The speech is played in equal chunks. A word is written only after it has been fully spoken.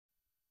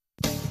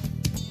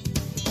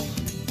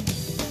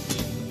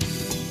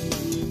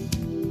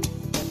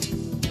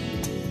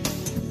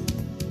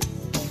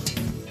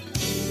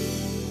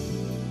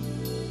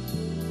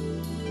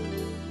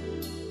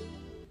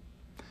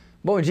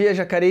Bom dia,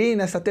 Jacareí.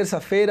 Nesta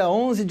terça-feira,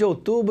 11 de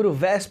outubro,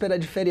 véspera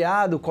de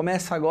feriado,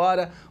 começa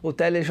agora o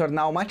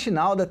telejornal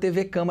matinal da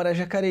TV Câmara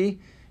Jacareí.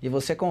 E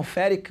você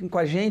confere com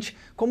a gente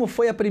como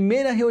foi a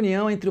primeira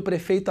reunião entre o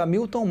prefeito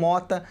Hamilton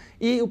Mota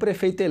e o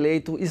prefeito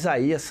eleito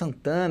Isaías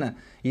Santana.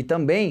 E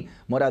também,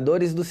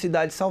 moradores do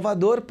Cidade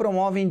Salvador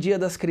promovem Dia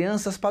das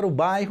Crianças para o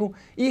bairro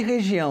e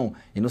região.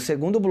 E no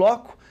segundo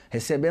bloco,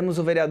 recebemos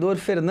o vereador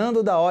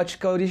Fernando da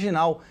Ótica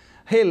Original,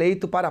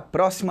 reeleito para a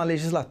próxima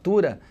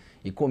legislatura.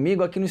 E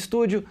comigo aqui no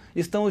estúdio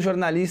estão os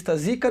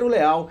jornalistas Ícaro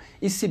Leal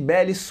e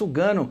Cibele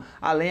Sugano,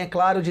 além, é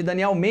claro, de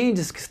Daniel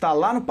Mendes, que está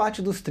lá no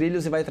Pátio dos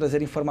Trilhos e vai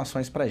trazer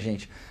informações para a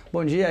gente.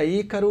 Bom dia,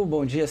 Ícaro.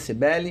 Bom dia,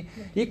 Cibele.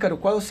 Ícaro,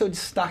 qual é o seu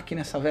destaque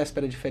nessa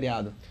véspera de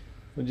feriado?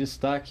 O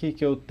destaque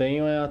que eu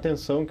tenho é a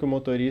atenção que o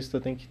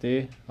motorista tem que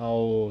ter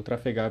ao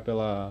trafegar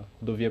pela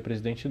rodovia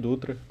Presidente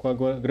Dutra, com a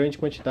grande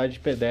quantidade de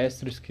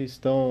pedestres que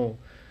estão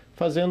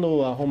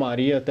fazendo a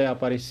romaria até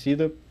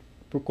Aparecida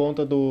por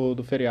conta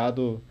do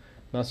feriado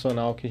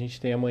nacional que a gente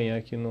tem amanhã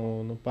aqui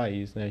no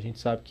país, né? A gente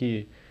sabe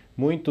que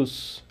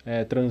muitos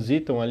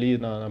transitam ali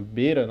na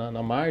beira,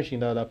 na margem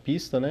da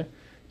pista, né?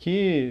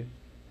 Que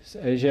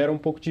gera um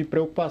pouco de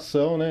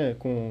preocupação, né?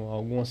 Com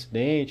algum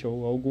acidente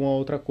ou alguma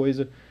outra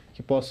coisa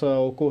que possa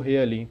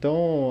ocorrer ali.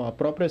 Então, a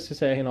própria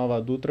CCR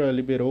Nova Dutra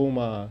liberou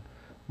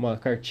uma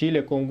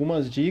cartilha com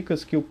algumas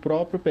dicas que o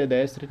próprio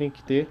pedestre tem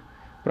que ter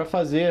para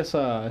fazer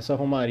essa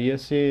romaria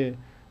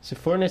se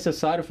for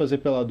necessário fazer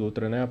pela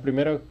Dutra, né? A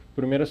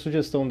primeira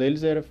sugestão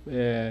deles era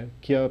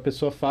que a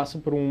pessoa faça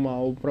por uma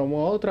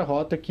outra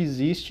rota que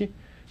existe,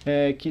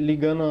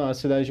 ligando a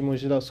cidade de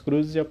Mogi das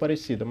Cruzes e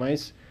Aparecida.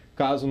 Mas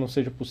caso não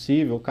seja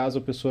possível, caso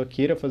a pessoa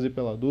queira fazer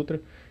pela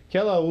Dutra, que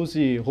ela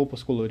use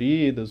roupas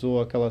coloridas ou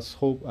aquelas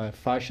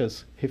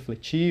faixas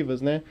refletivas,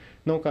 né?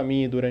 Não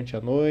caminhe durante a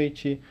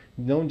noite,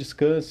 não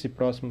descanse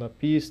próximo da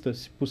pista,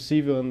 se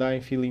possível andar em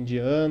fila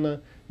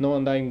indiana, não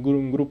andar em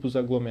grupos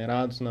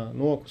aglomerados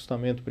no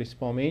acostamento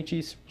principalmente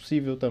e, se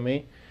possível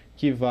também,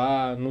 que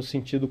vá no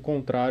sentido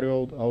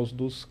contrário aos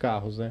dos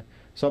carros, né?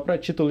 Só para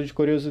título de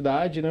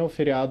curiosidade, né? O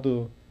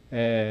feriado,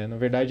 na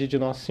verdade, de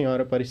Nossa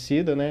Senhora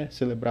Aparecida, né?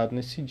 Celebrado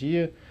nesse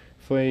dia.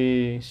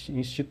 Foi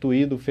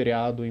instituído o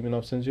feriado em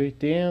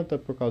 1980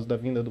 por causa da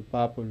vinda do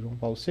Papa João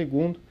Paulo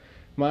II,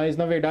 mas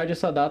na verdade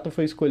essa data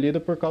foi escolhida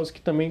por causa que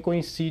também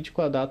coincide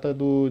com a data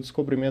do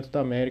descobrimento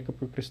da América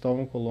por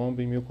Cristóvão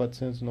Colombo em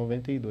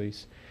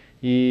 1492.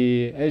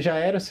 E já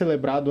era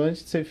celebrado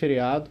antes de ser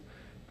feriado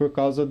por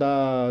causa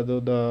da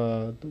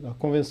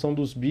Convenção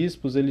dos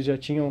Bispos, eles já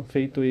tinham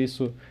feito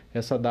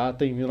essa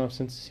data em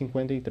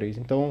 1953.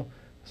 Então,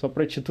 só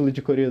para título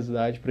de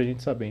curiosidade para a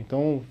gente saber.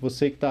 Então,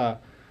 você que está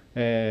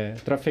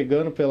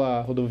trafegando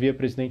pela rodovia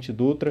Presidente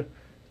Dutra,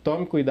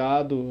 tome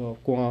cuidado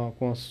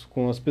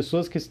com as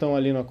pessoas que estão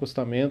ali no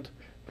acostamento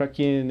para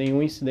que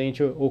nenhum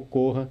incidente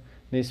ocorra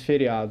nesse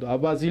feriado. A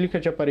Basílica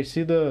de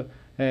Aparecida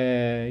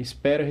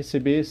espera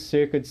receber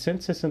cerca de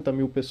 160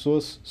 mil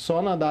pessoas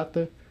só na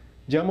data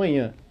de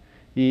amanhã.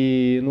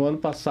 E no ano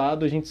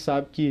passado a gente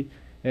sabe que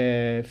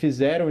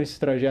fizeram esse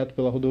trajeto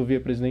pela rodovia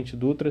Presidente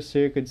Dutra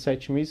cerca de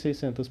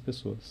 7.600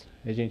 pessoas.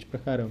 É gente pra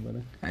caramba,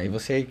 né? Aí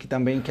você que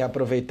também quer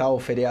aproveitar o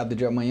feriado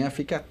de amanhã,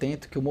 fique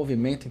atento que o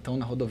movimento então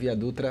na rodovia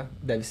Dutra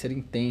deve ser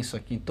intenso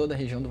aqui em toda a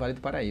região do Vale do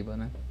Paraíba,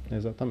 né?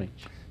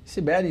 Exatamente.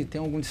 Cibele, tem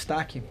algum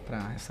destaque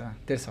para essa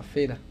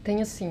terça-feira?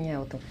 Tenho sim,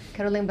 Elton.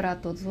 Quero lembrar a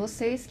todos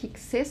vocês que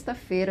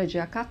sexta-feira,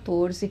 dia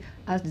 14,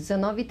 às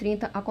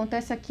 19h30,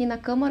 acontece aqui na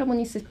Câmara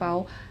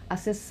Municipal a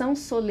sessão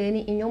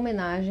solene em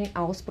homenagem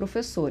aos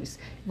professores.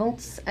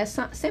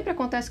 Sempre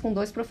acontece com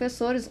 2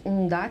 professores,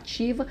 um da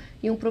ativa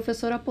e um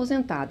professor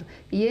aposentado.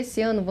 E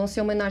esse ano vão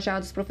ser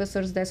homenageados os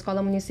professores da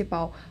Escola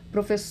Municipal,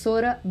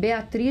 professora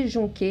Beatriz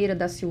Junqueira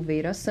da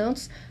Silveira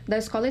Santos, da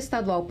Escola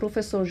Estadual,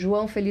 professor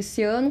João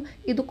Feliciano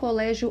e do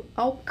Colégio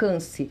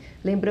Alcance.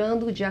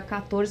 Lembrando, dia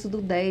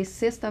 14/10,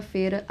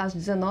 sexta-feira, às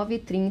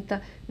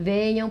 19h30,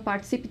 venham,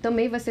 participe,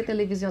 também vai ser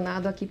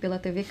televisionado aqui pela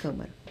TV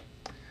Câmara.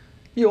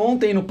 E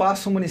ontem, no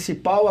Paço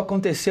Municipal,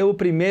 aconteceu o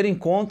primeiro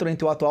encontro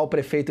entre o atual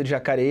prefeito de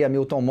Jacareí,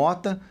 Hamilton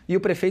Mota, e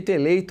o prefeito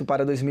eleito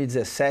para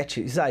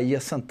 2017,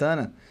 Isaías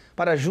Santana,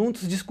 para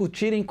juntos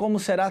discutirem como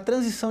será a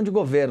transição de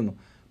governo.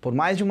 Por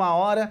mais de 1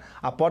 hora,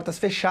 a portas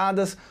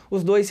fechadas,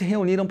 os dois se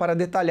reuniram para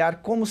detalhar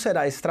como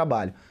será esse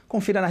trabalho.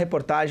 Confira na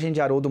reportagem de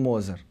Haroldo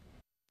Moser.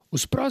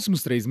 Os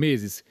próximos 3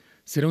 meses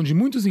serão de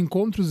muitos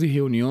encontros e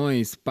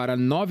reuniões para a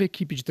nova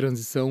equipe de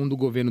transição do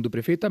governo do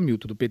prefeito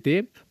Hamilton, do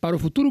PT, para o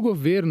futuro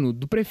governo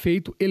do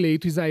prefeito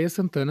eleito Isaías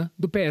Santana,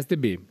 do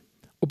PSDB.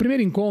 O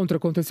primeiro encontro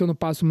aconteceu no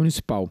Paço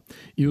Municipal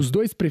e os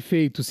 2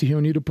 prefeitos se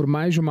reuniram por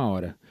mais de 1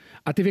 hora.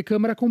 A TV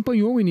Câmara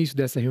acompanhou o início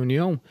dessa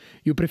reunião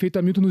e o prefeito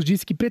Hamilton nos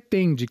disse que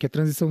pretende que a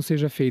transição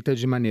seja feita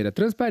de maneira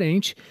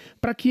transparente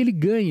para que ele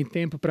ganhe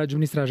tempo para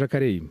administrar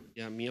Jacareí.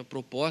 A minha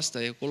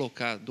proposta é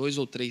colocar 2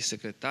 ou 3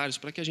 secretários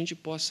para que a gente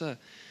possa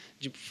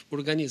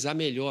organizar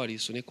melhor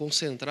isso, né?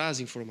 Concentrar as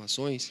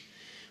informações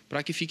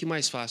para que fique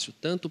mais fácil,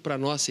 tanto para a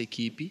nossa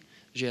equipe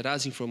gerar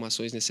as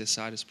informações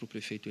necessárias para o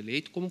prefeito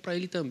eleito, como para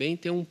ele também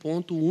ter um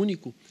ponto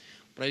único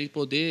para ele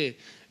poder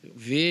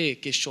ver,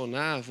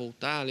 questionar,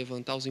 voltar,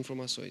 levantar as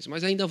informações.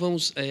 Mas ainda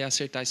vamos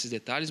acertar esses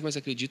detalhes, mas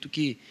acredito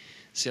que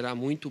será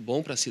muito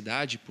bom para a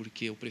cidade,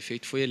 porque o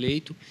prefeito foi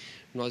eleito,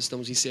 nós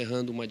estamos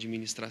encerrando uma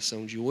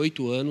administração de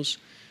 8 anos,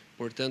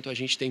 portanto, a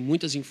gente tem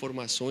muitas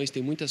informações,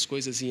 tem muitas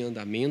coisas em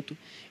andamento,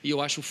 e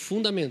eu acho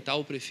fundamental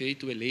o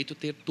prefeito eleito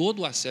ter todo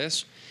o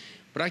acesso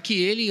para que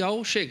ele,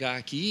 ao chegar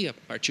aqui, a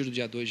partir do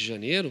dia 2 de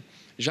janeiro,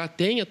 já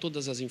tenha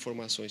todas as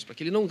informações, para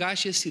que ele não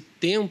gaste esse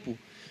tempo,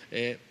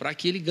 para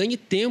que ele ganhe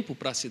tempo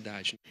para a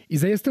cidade.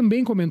 Isaías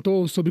também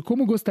comentou sobre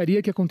como gostaria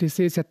que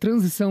acontecesse a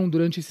transição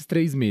durante esses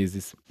 3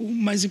 meses. O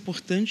mais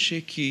importante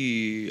é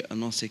que a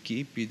nossa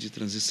equipe de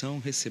transição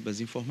receba as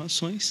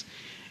informações,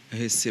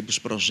 receba os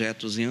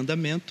projetos em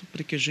andamento,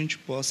 para que a gente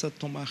possa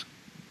tomar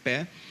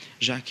pé,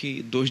 já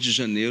que 2 de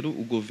janeiro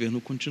o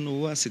governo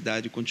continua, a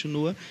cidade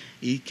continua,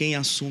 e quem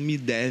assume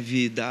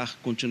deve dar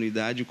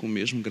continuidade com o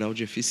mesmo grau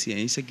de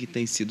eficiência que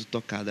tem sido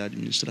tocada a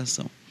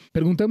administração.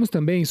 Perguntamos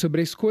também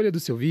sobre a escolha do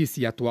seu vice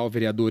e atual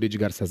vereador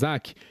Edgar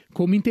Sazak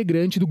como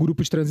integrante do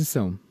grupo de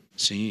transição.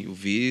 Sim, o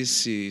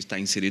vice está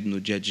inserido no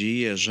dia a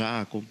dia,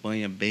 já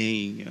acompanha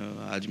bem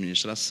a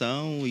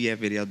administração e é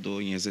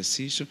vereador em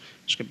exercício.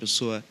 Acho que é a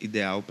pessoa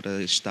ideal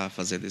para estar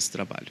fazendo esse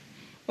trabalho.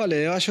 Olha,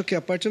 eu acho que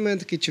a partir do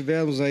momento que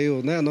tivemos aí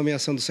a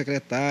nomeação do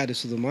secretário e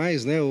tudo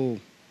mais, né, o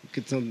que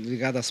estão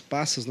ligados às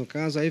pastas, no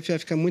caso, aí vai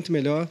ficar muito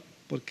melhor,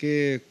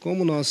 porque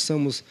como nós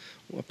somos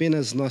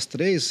apenas nós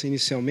 3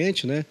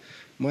 inicialmente, né,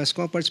 mas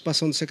com a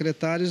participação dos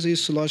secretários,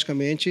 isso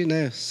logicamente,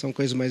 né, são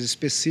coisas mais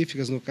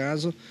específicas no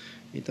caso,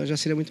 então já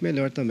seria muito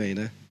melhor também,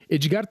 né.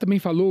 Edgar também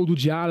falou do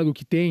diálogo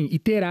que tem e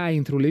terá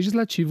entre o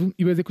Legislativo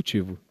e o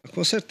Executivo.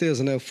 Com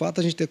certeza, né? O fato de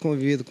a gente ter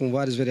convivido com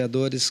vários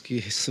vereadores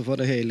que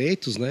foram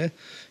reeleitos, né?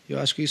 Eu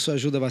acho que isso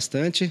ajuda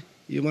bastante.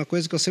 E uma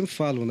coisa que eu sempre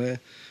falo, né?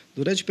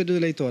 Durante o período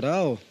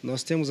eleitoral,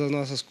 nós temos as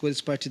nossas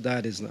cores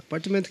partidárias, né? A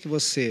partir do momento que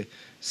você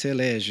se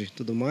elege e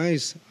tudo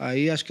mais,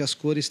 aí acho que as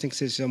cores têm que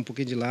ser um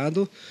pouquinho de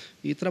lado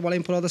e trabalhar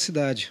em prol da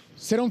cidade.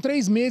 Serão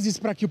 3 meses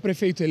para que o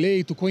prefeito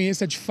eleito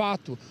conheça de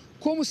fato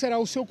como será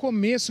o seu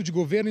começo de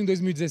governo em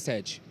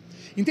 2017.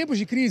 Em tempos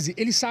de crise,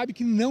 ele sabe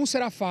que não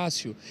será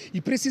fácil e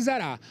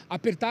precisará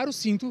apertar o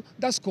cinto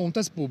das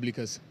contas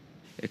públicas.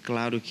 É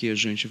claro que a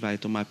gente vai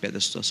tomar pé da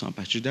situação a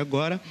partir de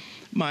agora,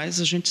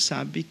 mas a gente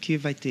sabe que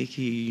vai ter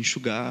que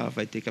enxugar,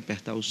 vai ter que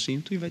apertar o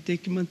cinto e vai ter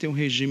que manter um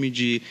regime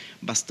de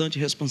bastante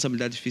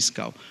responsabilidade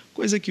fiscal,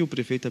 coisa que o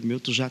prefeito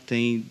Hamilton já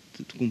tem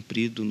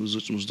cumprido nos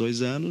últimos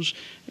 2 anos,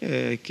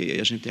 que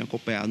a gente tem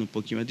acompanhado um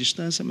pouquinho à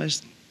distância,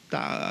 mas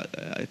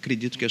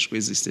acredito que as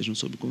coisas estejam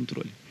sob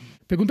controle.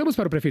 Perguntamos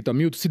para o prefeito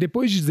Hamilton se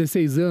depois de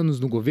 16 anos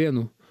no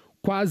governo,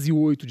 quase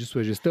 8 de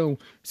sua gestão,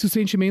 se o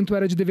sentimento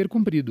era de dever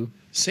cumprido.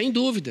 Sem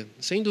dúvida,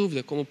 sem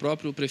dúvida. Como o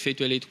próprio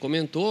prefeito eleito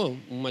comentou,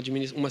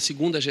 uma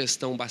segunda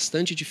gestão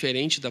bastante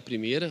diferente da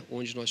primeira,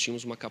 onde nós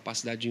tínhamos uma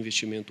capacidade de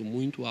investimento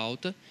muito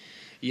alta,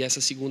 e essa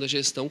segunda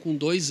gestão com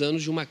 2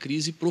 anos de uma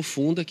crise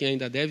profunda, que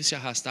ainda deve se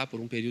arrastar por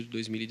um período de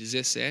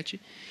 2017,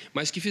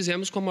 mas que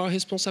fizemos com a maior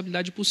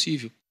responsabilidade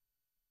possível.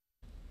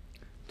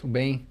 Muito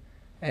bem.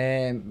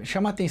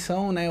 Chama a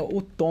atenção, né, o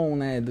tom,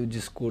 né, do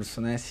discurso,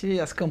 né? Se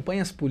as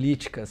campanhas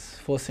políticas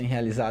fossem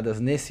realizadas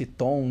nesse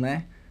tom,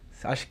 né,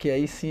 acho que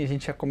aí sim a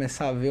gente ia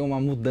começar a ver uma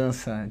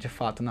mudança de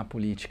fato na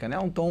política, né?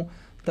 Um tom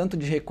tanto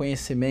de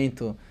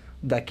reconhecimento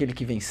daquele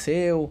que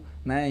venceu,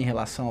 né, em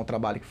relação ao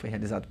trabalho que foi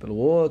realizado pelo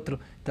outro,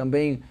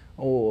 também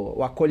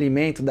o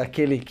acolhimento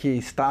daquele que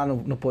está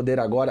no poder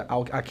agora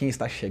a quem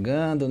está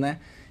chegando, né?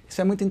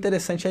 Isso é muito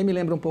interessante. Aí me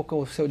lembra um pouco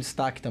o seu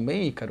destaque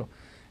também, Ícaro,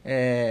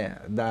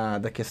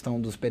 da questão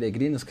dos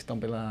peregrinos que estão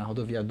pela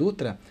rodovia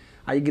Dutra.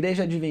 A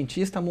Igreja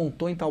Adventista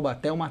montou em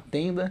Taubaté uma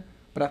tenda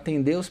para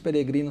atender os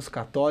peregrinos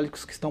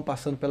católicos que estão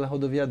passando pela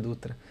rodovia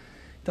Dutra.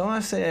 Então,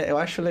 eu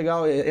acho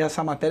legal,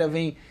 essa matéria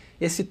vem,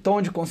 esse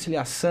tom de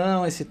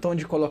conciliação, esse tom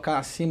de colocar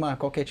acima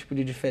qualquer tipo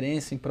de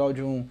diferença em prol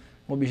de um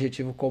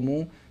objetivo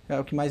comum, é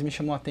o que mais me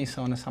chamou a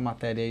atenção nessa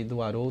matéria aí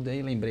do Haroldo, e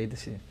aí lembrei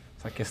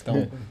essa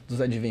questão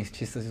dos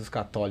adventistas e os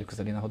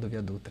católicos ali na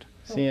rodovia Dutra.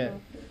 Sim,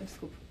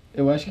 Desculpa.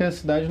 Eu acho que a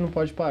cidade não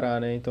pode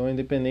parar, né? Então,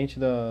 independente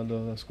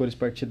das cores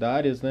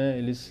partidárias, né,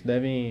 eles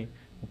devem...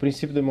 O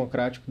princípio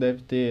democrático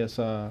deve ter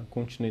essa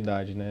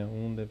continuidade, né?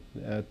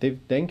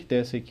 Tem que ter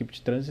essa equipe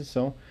de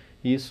transição,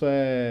 e isso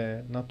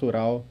é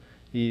natural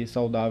e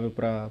saudável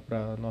para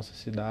a nossa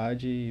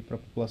cidade e para a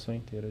população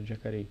inteira de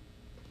Jacareí.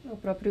 O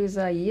próprio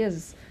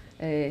Isaías,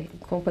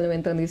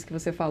 complementando isso que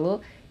você falou,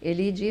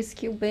 ele diz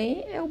que o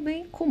bem é o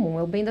bem comum,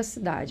 é o bem da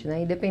cidade,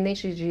 né?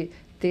 Independente de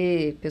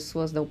ter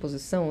pessoas da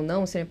oposição ou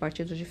não, serem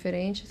partidos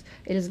diferentes,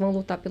 eles vão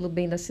lutar pelo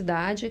bem da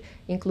cidade,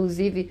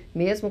 inclusive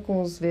mesmo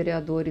com os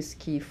vereadores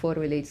que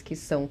foram eleitos que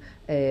são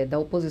da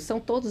oposição,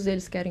 todos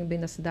eles querem o bem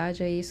da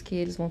cidade, é isso que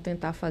eles vão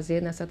tentar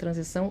fazer nessa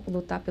transição,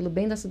 lutar pelo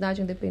bem da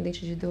cidade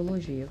independente de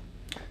ideologia.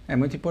 É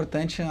muito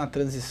importante a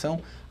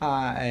transição,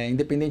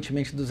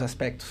 independentemente dos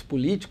aspectos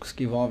políticos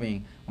que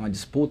envolvem uma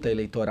disputa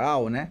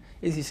eleitoral, né?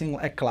 Existem,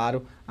 é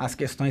claro, as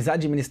questões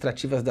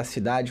administrativas da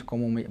cidade,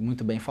 como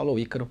muito bem falou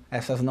Ícaro,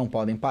 essas não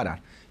podem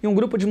parar. E um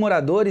grupo de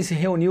moradores se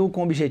reuniu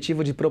com o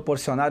objetivo de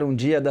proporcionar um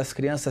Dia das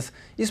Crianças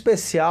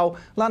especial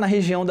lá na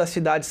região da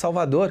cidade de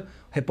Salvador.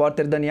 O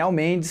repórter Daniel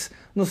Mendes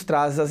nos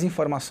traz as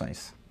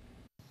informações.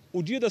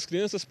 O Dia das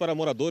Crianças para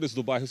moradores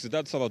do bairro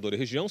Cidade de Salvador e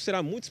região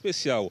será muito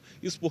especial.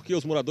 Isso porque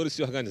os moradores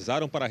se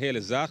organizaram para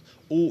realizar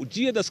o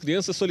Dia das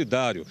Crianças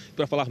Solidário.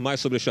 Para falar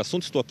mais sobre este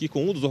assunto, estou aqui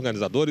com um dos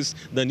organizadores,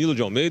 Danilo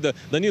de Almeida.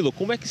 Danilo,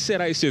 como é que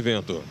será esse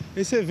evento?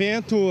 Esse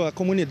evento, a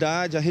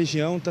comunidade, a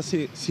região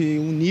se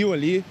uniu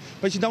ali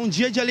para te dar um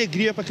dia de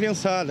alegria para a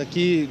criançada,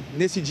 que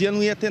nesse dia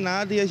não ia ter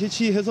nada e a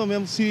gente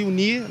resolvemos se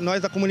unir,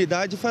 nós da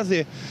comunidade, e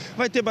fazer.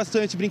 Vai ter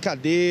bastante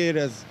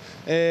brincadeiras,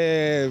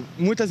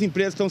 muitas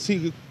empresas estão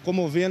se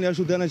comovendo e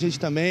ajudando a gente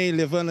também,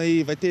 levando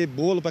aí, vai ter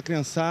bolo para a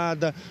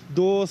criançada,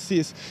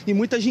 doces e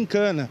muita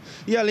gincana.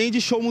 E além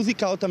de show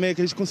musical também,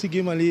 que a gente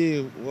conseguimos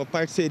ali, a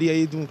parceria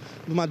aí de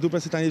uma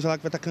dupla sertaneja lá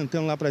que vai estar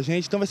cantando lá pra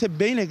gente. Então vai ser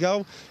bem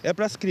legal, é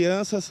para as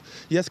crianças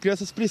e as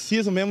crianças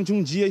precisam mesmo de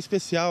um dia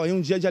especial, aí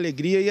um dia de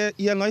alegria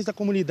e nós da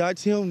comunidade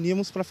se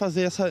reunimos para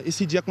fazer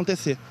esse dia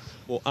acontecer.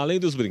 Bom, além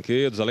dos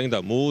brinquedos, além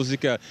da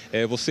música,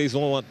 vocês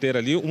vão ter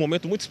ali um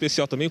momento muito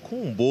especial também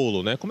com um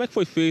bolo, né? Como é que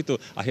foi feita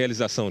a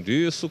realização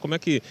disso? Como é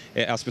que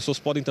as pessoas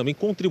podem também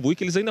contribuir,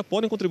 que eles ainda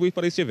podem contribuir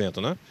para esse evento,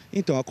 né?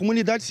 Então, a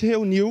comunidade se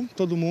reuniu,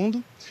 todo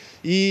mundo,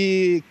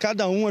 e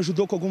cada um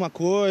ajudou com alguma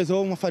coisa,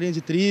 ou uma farinha de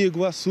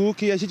trigo,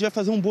 açúcar, e a gente vai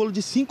fazer um bolo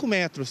de 5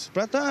 metros,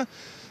 para estar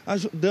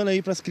ajudando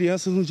aí para as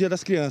crianças no Dia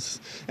das Crianças.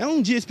 É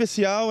um dia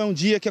especial, é um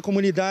dia que a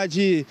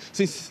comunidade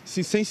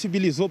se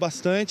sensibilizou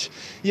bastante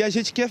e a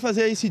gente quer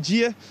fazer esse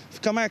dia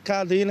ficar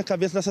marcado aí na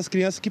cabeça dessas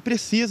crianças que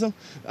precisam,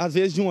 às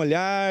vezes, de um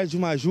olhar, de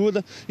uma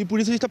ajuda, e por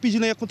isso a gente está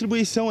pedindo aí a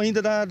contribuição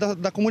ainda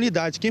da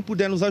comunidade. Quem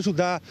puder nos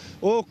ajudar,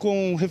 ou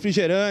com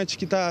refrigerante,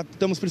 que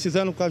estamos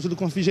precisando com ajuda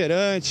com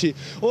refrigerante,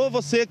 ou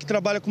você que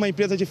trabalha com uma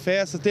empresa de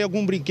festa, tem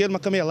algum brinquedo, uma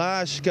cama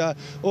elástica,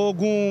 ou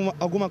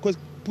alguma coisa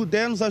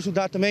puder nos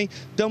ajudar também,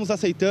 estamos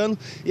aceitando.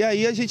 E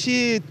aí a gente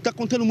está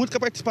contando muito com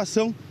a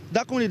participação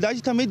da comunidade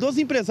e também dos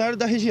empresários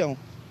da região.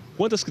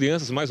 Quantas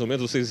crianças, mais ou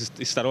menos, vocês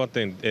estarão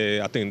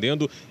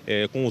atendendo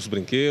com os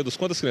brinquedos?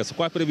 Quantas crianças?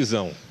 Qual é a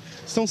previsão?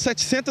 São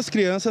 700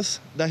 crianças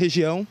da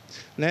região,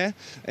 né?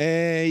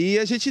 E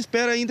a gente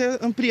espera ainda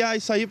ampliar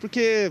isso aí,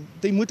 porque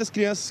tem muitas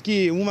crianças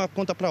que uma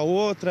conta para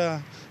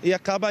outra e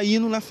acaba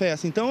indo na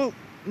festa. Então,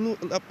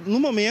 no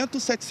momento,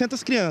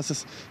 700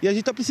 crianças. E a gente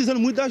está precisando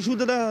muito da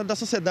ajuda da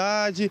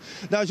sociedade,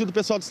 da ajuda do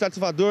pessoal do Estado de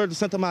Salvador, do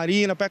Santa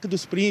Marina, Parque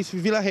dos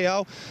Príncipes, Vila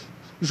Real.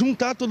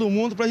 Juntar todo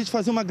mundo para a gente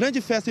fazer uma grande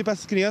festa para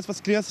as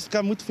crianças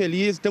ficarem muito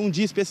felizes, ter um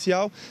dia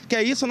especial, que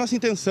é isso a nossa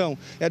intenção,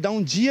 é dar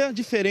um dia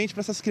diferente para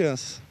essas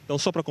crianças. Então,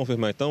 só para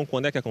confirmar, então,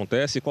 quando é que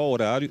acontece, qual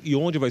horário e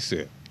onde vai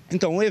ser?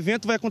 Então, o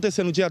evento vai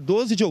acontecer no dia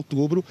 12 de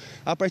outubro,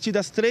 a partir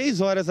das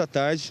 3 horas da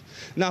tarde,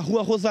 na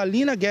rua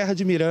Rosalina Guerra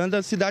de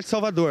Miranda, cidade de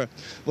Salvador.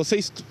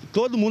 Vocês,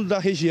 todo mundo da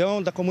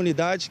região, da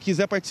comunidade,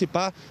 quiser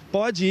participar,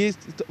 pode ir,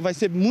 vai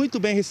ser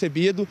muito bem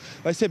recebido,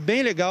 vai ser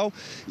bem legal.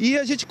 E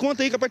a gente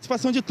conta aí com a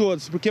participação de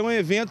todos, porque é um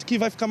evento que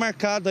vai ficar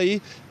marcado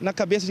aí na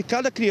cabeça de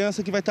cada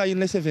criança que vai estar indo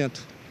nesse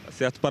evento.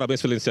 Certo,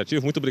 parabéns pela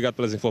iniciativa, muito obrigado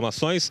pelas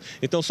informações.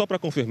 Então, só para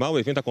confirmar, o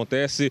evento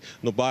acontece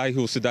no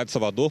bairro Cidade de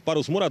Salvador para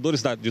os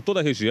moradores de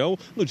toda a região,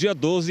 no dia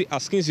 12,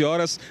 às 15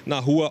 horas, na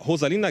rua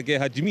Rosalina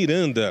Guerra de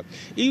Miranda.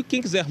 E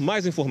quem quiser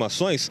mais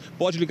informações,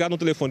 pode ligar no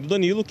telefone do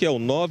Danilo, que é o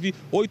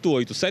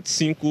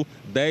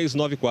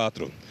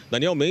 98875-1094.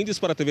 Daniel Mendes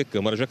para a TV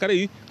Câmara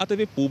Jacareí, a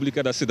TV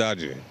pública da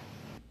cidade.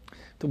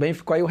 Muito bem,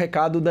 ficou aí o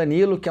recado do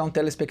Danilo, que é um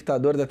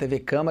telespectador da TV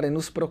Câmara e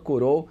nos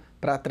procurou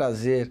para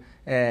trazer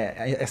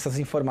essas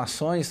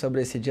informações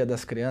sobre esse Dia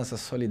das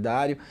Crianças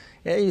solidário.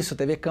 É isso,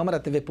 TV Câmara,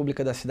 TV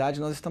Pública da Cidade,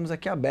 nós estamos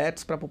aqui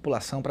abertos para a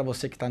população, para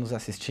você que está nos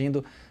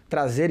assistindo,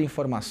 trazer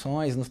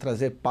informações, nos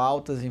trazer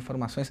pautas e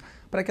informações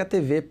para que a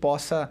TV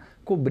possa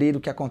cobrir o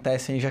que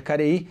acontece em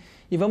Jacareí.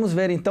 E vamos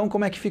ver então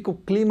como é que fica o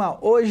clima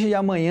hoje e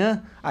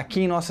amanhã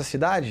aqui em nossa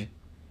cidade?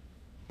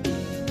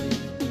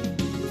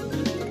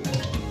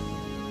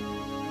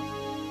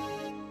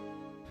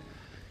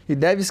 E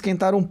deve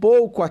esquentar um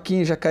pouco aqui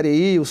em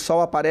Jacareí, o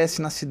sol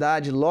aparece na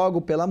cidade logo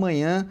pela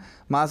manhã,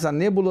 mas a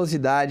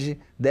nebulosidade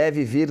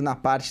deve vir na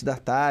parte da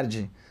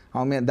tarde.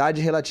 A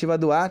umidade relativa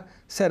do ar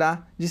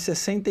será de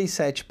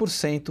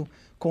 67%,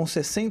 com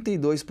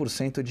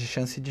 62% de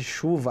chance de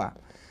chuva.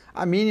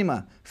 A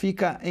mínima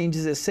fica em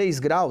 16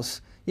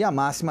 graus e a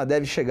máxima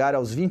deve chegar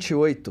aos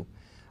 28.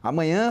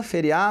 Amanhã,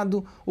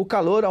 feriado, o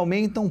calor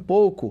aumenta um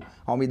pouco,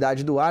 a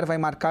umidade do ar vai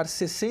marcar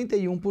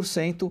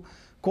 61%,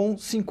 com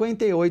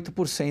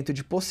 58%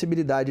 de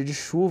possibilidade de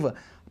chuva.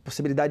 A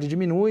possibilidade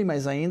diminui,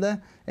 mas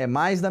ainda é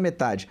mais da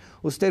metade.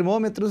 Os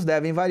termômetros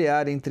devem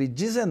variar entre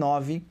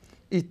 19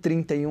 e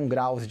 31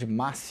 graus de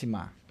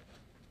máxima.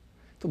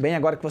 Muito bem,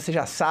 agora que você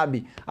já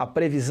sabe a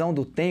previsão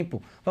do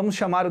tempo, vamos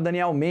chamar o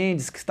Daniel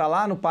Mendes, que está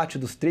lá no Pátio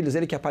dos Trilhos,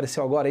 ele que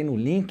apareceu agora aí no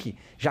link,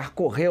 já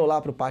correu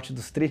lá para o Pátio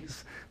dos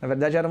Trilhos, na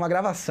verdade era uma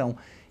gravação.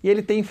 E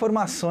ele tem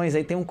informações,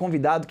 aí tem um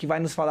convidado que vai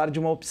nos falar de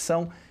uma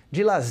opção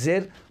de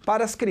lazer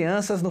para as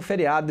crianças no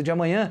feriado de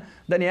amanhã.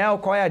 Daniel,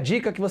 qual é a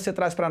dica que você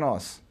traz para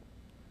nós?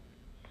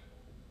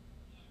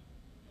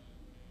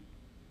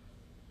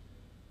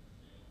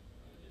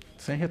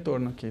 Sem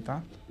retorno aqui,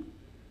 tá?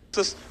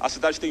 A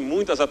cidade tem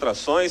muitas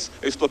atrações.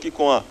 Eu estou aqui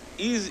com a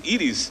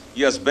Iris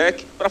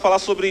Yasbeck para falar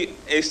sobre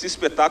esse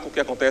espetáculo que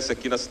acontece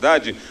aqui na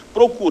cidade,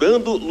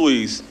 Procurando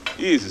Luiz.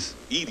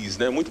 Iris,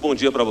 né? Muito bom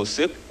dia para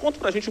você. Conta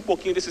pra gente um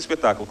pouquinho desse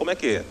espetáculo. Como é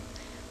que é?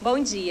 Bom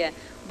dia.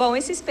 Bom,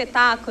 esse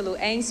espetáculo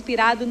é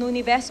inspirado no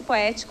universo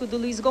poético do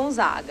Luiz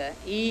Gonzaga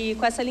e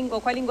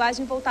com a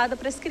linguagem voltada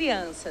para as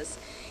crianças.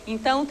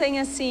 Então tem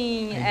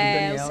assim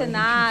o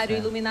cenário,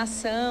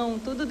 iluminação,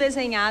 tudo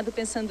desenhado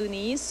pensando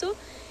nisso.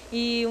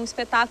 E um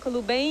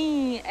espetáculo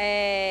bem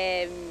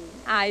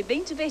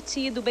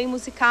divertido, bem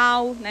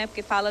musical, né?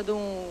 Porque fala do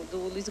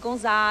Luiz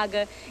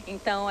Gonzaga.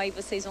 Então aí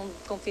vocês vão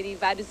conferir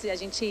vários. A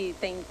gente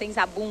tem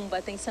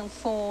zabumba, tem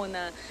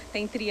sanfona,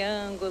 tem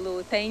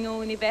triângulo, tem um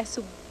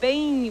universo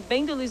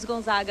bem do Luiz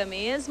Gonzaga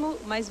mesmo,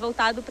 mas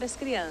voltado para as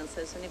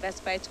crianças, o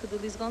universo poético do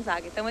Luiz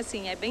Gonzaga. Então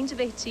assim, é bem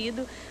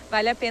divertido,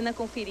 vale a pena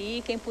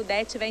conferir. Quem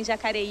puder, estiver em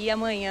Jacareí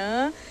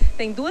amanhã,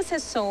 tem 2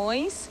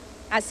 sessões.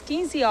 Às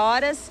 15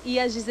 horas e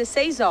às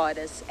 16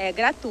 horas. É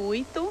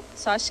gratuito,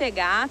 só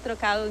chegar,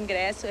 trocar o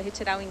ingresso,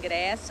 retirar o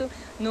ingresso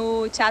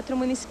no Teatro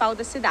Municipal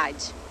da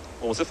cidade.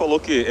 Bom, você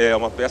falou que é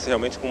uma peça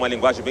realmente com uma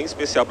linguagem bem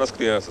especial para as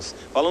crianças.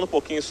 Falando um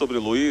pouquinho sobre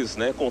o Luiz,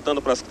 né,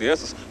 contando para as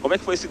crianças, como é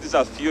que foi esse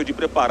desafio de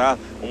preparar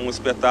um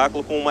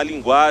espetáculo com uma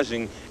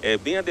linguagem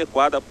bem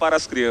adequada para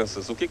as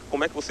crianças?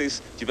 Como é que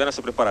vocês tiveram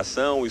essa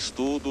preparação, o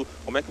estudo,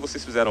 como é que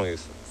vocês fizeram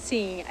isso?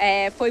 Sim,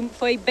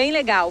 foi bem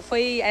legal.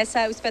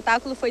 O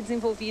espetáculo foi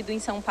desenvolvido em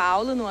São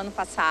Paulo no ano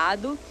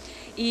passado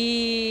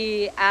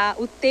e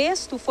o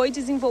texto foi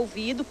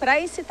desenvolvido para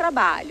esse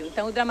trabalho.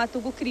 Então o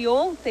dramaturgo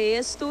criou um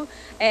texto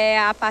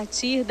a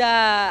partir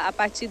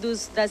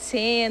das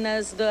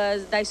cenas,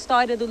 da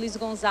história do Luiz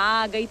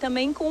Gonzaga e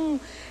também com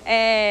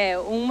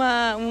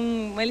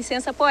uma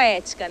licença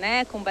poética,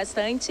 né? Com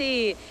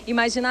bastante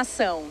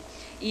imaginação.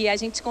 E a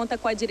gente conta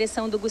com a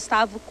direção do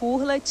Gustavo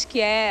Kurlat, que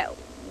é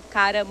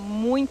cara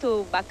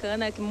muito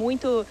bacana,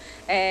 muito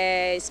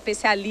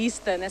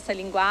especialista nessa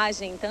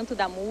linguagem, tanto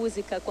da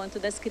música quanto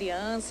das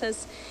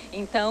crianças.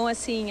 Então,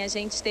 assim, a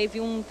gente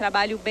teve um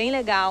trabalho bem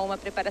legal, uma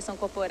preparação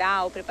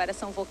corporal,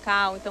 preparação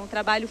vocal. Então, o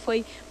trabalho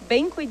foi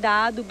bem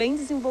cuidado, bem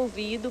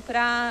desenvolvido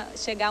para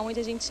chegar onde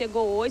a gente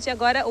chegou hoje.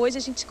 Agora,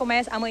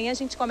 amanhã a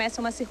gente começa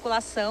uma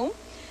circulação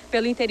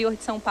pelo interior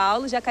de São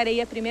Paulo. Jacareí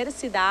é a primeira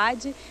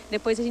cidade,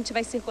 depois a gente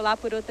vai circular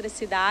por outras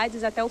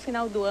cidades. Até o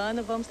final do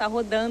ano vamos estar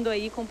rodando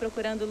aí com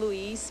Procurando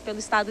Luiz pelo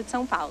estado de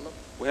São Paulo.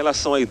 Com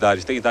relação à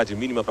idade, tem idade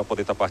mínima para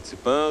poder estar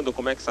participando?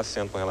 Como é que está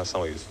sendo com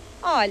relação a isso?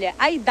 Olha,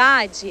 a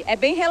idade é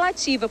bem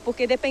relativa,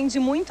 porque depende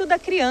muito da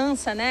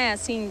criança, né?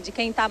 Assim, de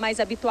quem está mais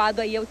habituado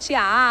aí ao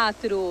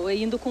teatro,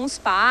 indo com os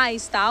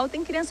pais, tal.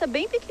 Tem criança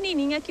bem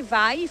pequenininha que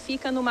vai e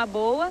fica numa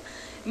boa.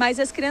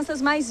 Mas as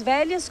crianças mais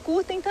velhas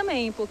curtem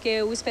também,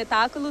 porque o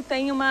espetáculo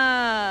tem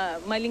uma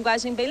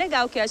linguagem bem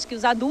legal, que eu acho que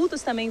os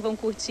adultos também vão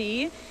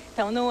curtir.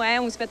 Então não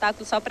é um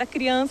espetáculo só para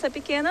criança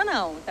pequena,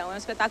 não. Então é um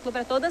espetáculo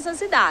para todas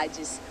as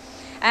idades.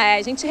 A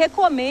gente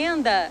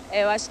recomenda,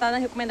 eu acho que está na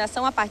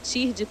recomendação a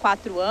partir de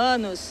 4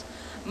 anos,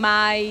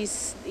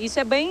 mas isso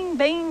é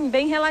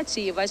bem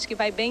relativo. Acho que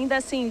vai bem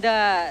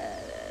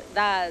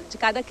de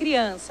cada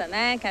criança,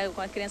 né? Que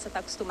a criança está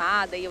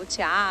acostumada a ir ao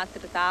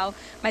teatro e tal.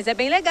 Mas é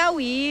bem legal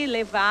ir,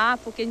 levar,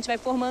 porque a gente vai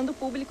formando o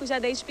público já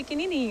desde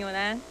pequenininho,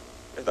 né?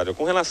 Verdade.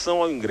 Com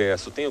relação ao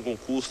ingresso, tem algum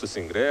custo esse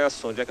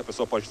ingresso? Onde é que a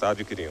pessoa pode estar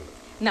adquirindo?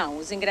 Não,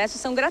 os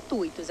ingressos são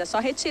gratuitos. É só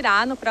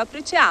retirar no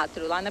próprio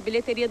teatro, lá na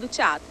bilheteria do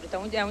teatro.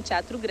 Então é um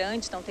teatro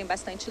grande, então tem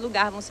bastante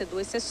lugar, vão ser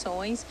 2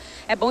 sessões.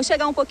 É bom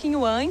chegar um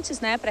pouquinho antes,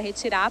 né, para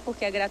retirar,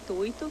 porque é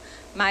gratuito,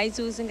 mas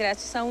os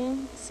ingressos são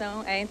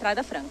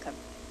entrada franca.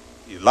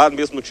 E lá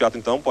mesmo no teatro,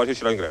 então, pode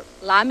retirar o ingresso?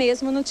 Lá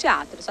mesmo no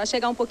teatro, só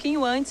chegar um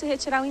pouquinho antes e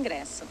retirar o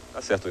ingresso.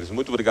 Tá certo, Luiz.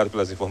 Muito obrigado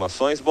pelas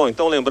informações. Bom,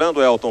 então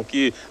lembrando, Elton,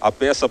 que a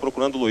peça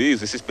Procurando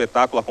Luiz, esse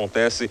espetáculo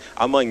acontece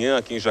amanhã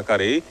aqui em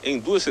Jacareí, em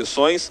 2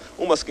 sessões,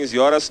 umas 15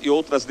 horas e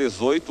outras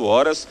 18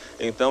 horas.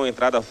 Então,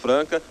 entrada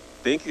franca.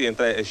 Tem que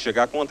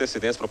chegar com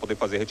antecedência para poder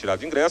fazer a retirada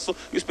de ingresso.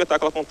 E o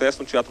espetáculo acontece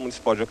no Teatro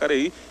Municipal de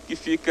Jacareí, que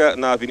fica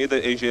na Avenida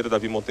Engenheiro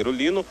Davi Monteiro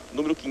Lino,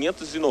 número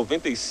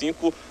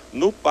 595,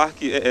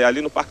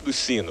 ali no Parque dos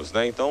Sinos,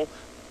 né? Então,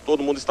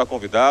 todo mundo está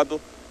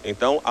convidado.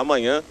 Então,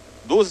 amanhã,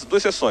 2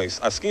 sessões,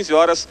 às 15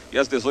 horas e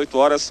às 18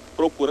 horas,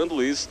 Procurando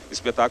Luiz,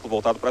 espetáculo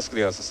voltado para as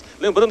crianças.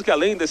 Lembrando que,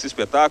 além desse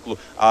espetáculo,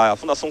 a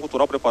Fundação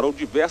Cultural preparou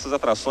diversas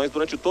atrações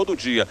durante todo o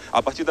dia.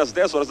 A partir das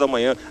 10 horas da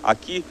manhã,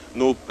 aqui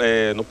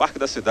no Parque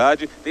da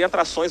Cidade, tem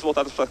atrações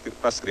voltadas para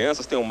as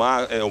crianças, tem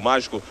o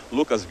mágico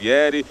Lucas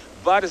Vieri,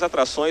 várias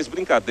atrações,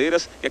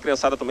 brincadeiras, que a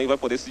criançada também vai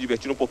poder se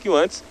divertir um pouquinho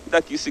antes e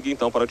daqui seguir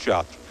então para o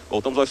teatro.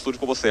 Voltamos ao estúdio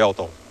com você,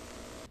 Elton.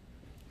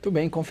 Muito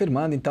bem,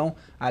 confirmando então,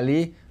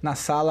 ali na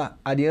sala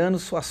Ariano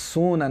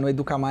Suassuna, no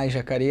Educamais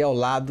Jacareí, ao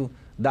lado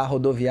da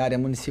rodoviária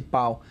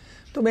municipal.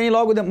 Muito bem,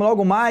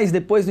 logo mais,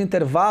 depois do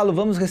intervalo,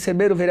 vamos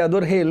receber o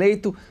vereador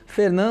reeleito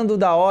Fernando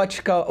da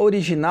Ótica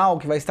Original,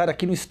 que vai estar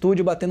aqui no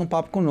estúdio batendo um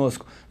papo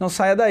conosco. Não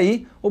saia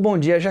daí, o Bom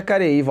Dia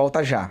Jacareí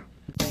volta já.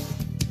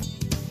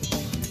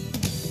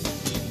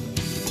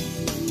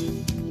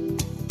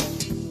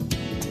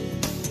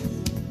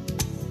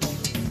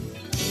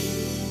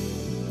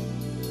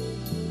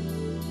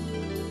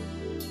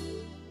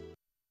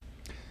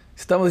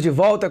 Estamos de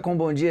volta com o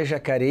Bom Dia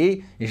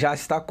Jacareí e já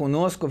está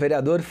conosco o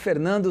vereador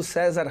Fernando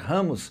César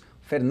Ramos,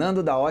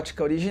 Fernando da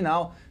Ótica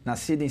Original,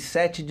 nascido em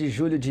 7 de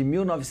julho de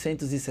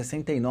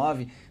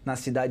 1969 na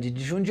cidade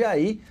de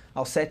Jundiaí.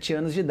 Aos 7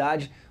 anos de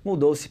idade,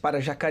 mudou-se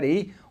para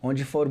Jacareí,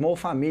 onde formou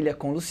família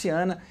com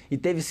Luciana e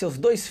teve seus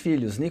 2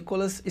 filhos,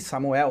 Nicolas e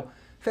Samuel.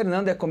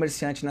 Fernando é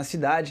comerciante na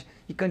cidade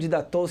e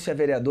candidatou-se a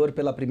vereador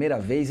pela primeira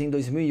vez em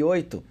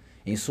 2008.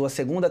 Em sua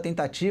segunda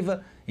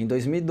tentativa, em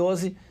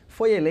 2012,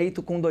 foi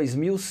eleito com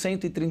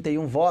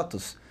 2.131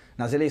 votos.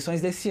 Nas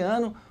eleições desse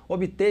ano,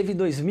 obteve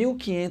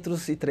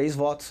 2.503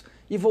 votos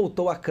e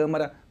voltou à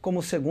Câmara como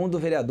o segundo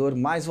vereador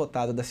mais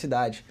votado da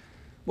cidade.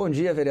 Bom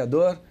dia,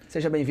 vereador.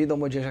 Seja bem-vindo ao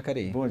Bom Dia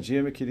Jacareí. Bom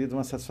dia, meu querido.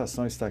 Uma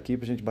satisfação estar aqui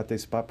para a gente bater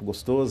esse papo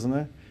gostoso,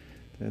 né?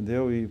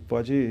 Entendeu? E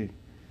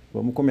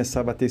vamos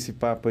começar a bater esse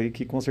papo aí,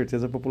 que com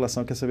certeza a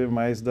população quer saber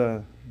mais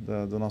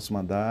do nosso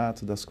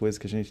mandato, das coisas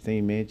que a gente tem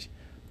em mente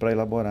para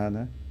elaborar,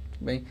 né?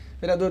 Bem,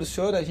 vereador, o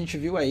senhor, a gente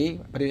viu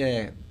aí,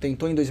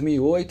 tentou em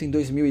 2008, em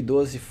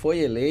 2012 foi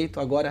eleito,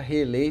 agora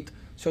reeleito.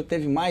 O senhor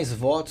teve mais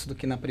votos do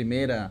que na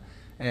primeira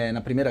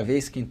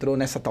vez que entrou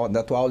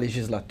da atual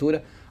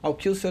legislatura. Ao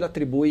que o senhor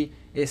atribui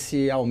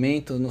esse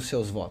aumento nos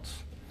seus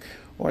votos?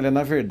 Olha,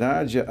 na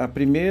verdade, a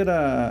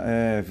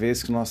primeira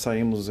vez que nós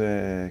saímos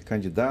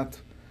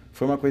candidato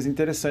foi uma coisa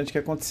interessante que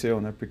aconteceu,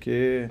 né?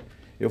 Porque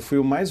eu fui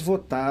o mais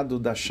votado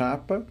da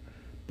chapa,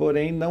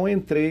 porém não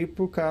entrei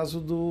por causa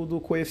do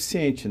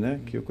coeficiente, né?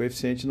 Que o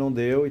coeficiente não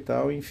deu e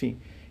tal, enfim.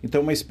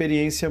 Então, uma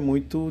experiência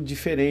muito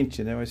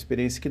diferente, né? Uma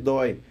experiência que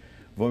dói,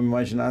 vamos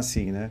imaginar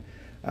assim, né?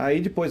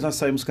 Aí depois nós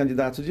saímos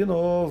candidato de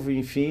novo,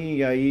 enfim,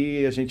 e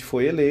aí a gente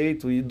foi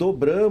eleito e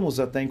dobramos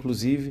até,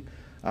 inclusive,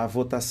 a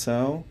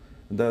votação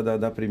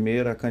da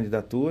primeira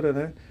candidatura,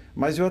 né?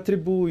 Mas eu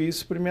atribuo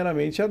isso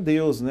primeiramente a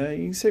Deus, né?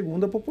 E em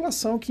segundo, a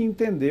população que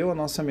entendeu a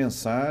nossa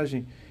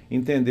mensagem,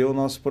 entendeu o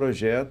nosso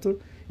projeto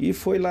e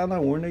foi lá na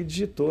urna e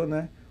digitou,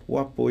 né, o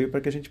apoio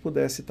para que a gente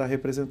pudesse estar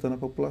representando a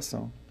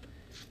população.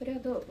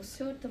 Vereador, o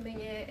senhor também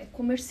é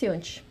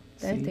comerciante,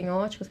 né? Tem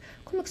óticas.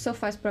 Como que o senhor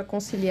faz para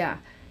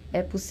conciliar?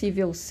 É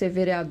possível ser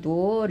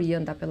vereador e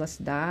andar pela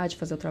cidade,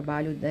 fazer o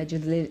trabalho, né,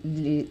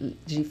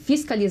 de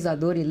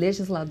fiscalizador e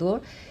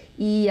legislador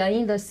e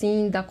ainda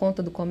assim dar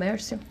conta do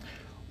comércio?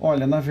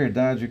 Olha, na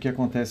verdade, o que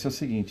acontece é o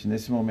seguinte,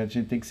 nesse momento a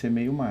gente tem que ser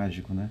meio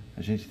mágico, né?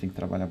 A gente tem que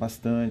trabalhar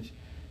bastante,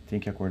 tem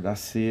que acordar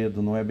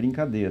cedo, não é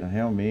brincadeira.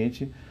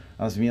 Realmente,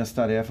 as minhas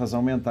tarefas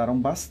aumentaram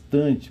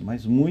bastante,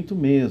 mas muito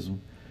mesmo.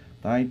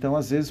 Tá? Então,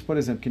 às vezes, por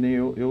exemplo, que nem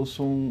eu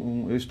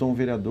estou um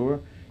vereador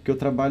que eu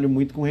trabalho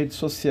muito com rede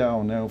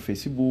social, né? O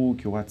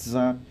Facebook, o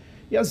WhatsApp.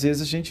 E às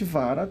vezes a gente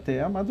vara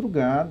até a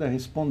madrugada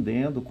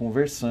respondendo,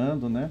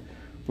 conversando, né?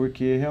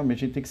 Porque realmente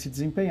a gente tem que se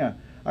desempenhar.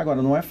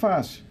 Agora, não é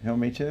fácil,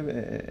 realmente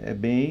é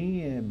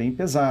bem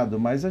pesado,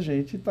 mas a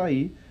gente está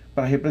aí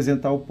para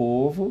representar o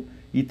povo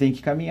e tem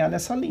que caminhar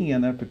nessa linha,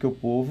 né? Porque o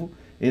povo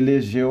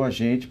elegeu a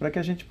gente para que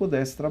a gente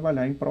pudesse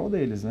trabalhar em prol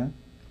deles, né?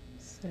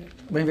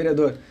 Certo. Bem,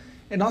 vereador,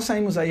 nós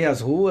saímos aí às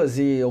ruas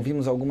e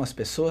ouvimos algumas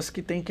pessoas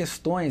que têm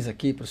questões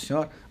aqui para o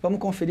senhor. Vamos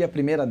conferir a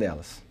primeira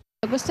delas.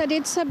 Eu gostaria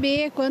de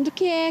saber quando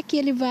que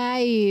ele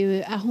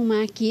vai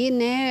arrumar aqui,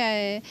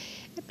 né?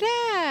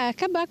 Para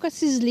acabar com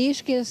esses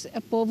lixos que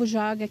o povo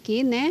joga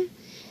aqui, né?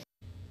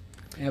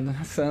 É a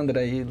dona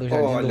Sandra aí do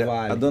Jardim do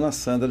Vale. A dona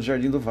Sandra do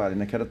Jardim do Vale,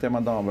 né? Quero até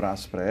mandar um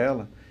abraço para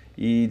ela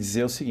e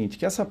dizer o seguinte,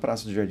 que essa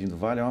praça do Jardim do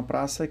Vale é uma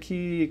praça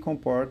que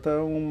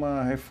comporta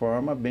uma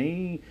reforma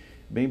bem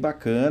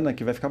bacana,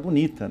 que vai ficar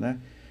bonita, né?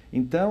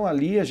 Então,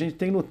 ali a gente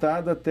tem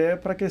lutado até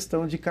para a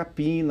questão de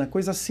capina,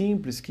 coisa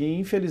simples que,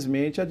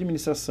 infelizmente, a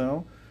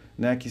administração,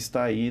 né, que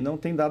está aí não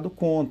tem dado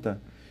conta.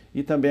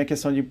 E também a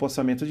questão de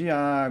empoçamento de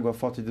água,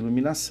 falta de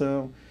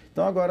iluminação.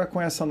 Então, agora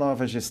com essa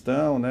nova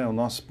gestão, né, o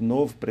nosso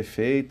novo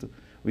prefeito,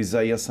 o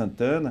Isaías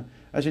Santana,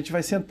 a gente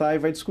vai sentar e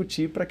vai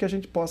discutir para que a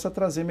gente possa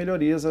trazer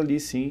melhorias ali,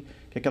 sim,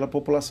 que aquela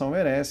população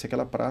merece,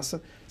 aquela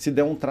praça, se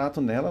der um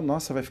trato nela,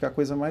 nossa, vai ficar a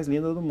coisa mais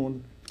linda do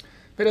mundo.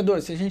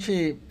 Vereador, se a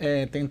gente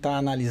tentar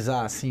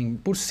analisar assim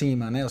por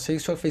cima, né? Eu sei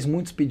que o senhor fez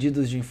muitos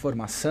pedidos de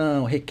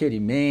informação,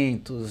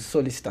 requerimentos,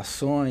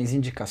 solicitações,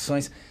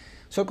 indicações.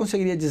 O senhor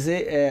conseguiria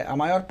dizer a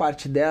maior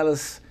parte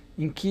delas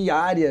em que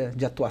área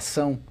de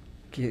atuação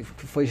que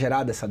foi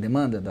gerada essa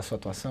demanda da sua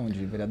atuação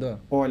de vereador?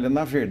 Olha,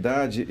 na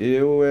verdade,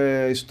 eu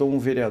estou um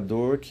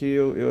vereador que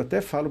eu até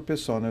falo pro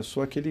pessoal, né? Eu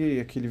sou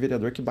aquele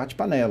vereador que bate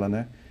panela,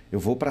 né? Eu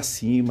vou para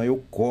cima,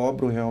 eu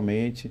cobro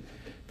realmente.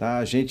 Tá?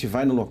 A gente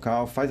vai no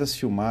local, faz as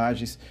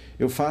filmagens,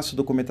 eu faço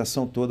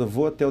documentação toda,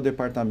 vou até o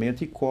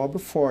departamento e cobro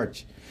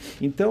forte.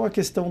 Então, a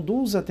questão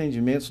dos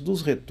atendimentos,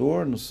 dos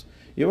retornos,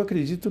 eu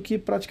acredito que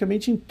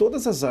praticamente em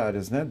todas as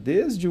áreas, né?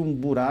 Desde um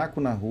buraco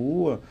na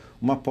rua,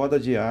 uma poda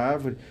de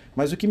árvore,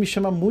 mas o que me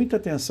chama muita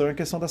atenção é a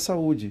questão da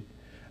saúde.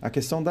 A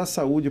questão da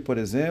saúde, por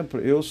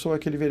exemplo, eu sou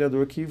aquele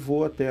vereador que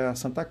vou até a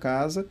Santa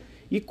Casa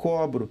e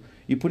cobro.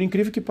 E por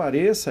incrível que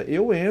pareça,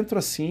 eu entro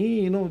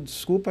assim e não,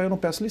 desculpa, eu não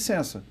peço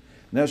licença.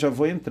 Né, já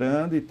vou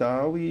entrando e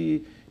tal,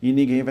 e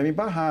ninguém vai me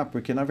barrar,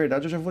 porque na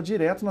verdade eu já vou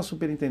direto na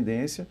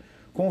superintendência,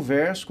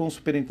 converso com o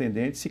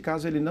superintendente, se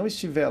caso ele não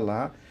estiver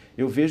lá,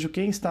 eu vejo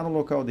quem está no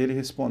local dele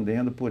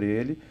respondendo por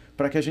ele,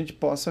 para que a gente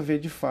possa ver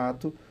de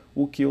fato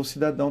o que o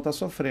cidadão está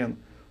sofrendo.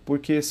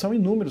 Porque são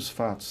inúmeros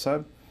fatos,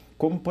 sabe?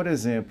 Como, por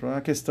exemplo, a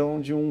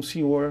questão de um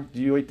senhor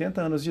de 80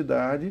 anos de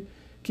idade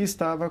que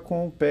estava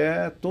com o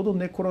pé todo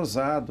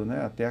necrosado,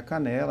 né, até a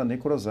canela,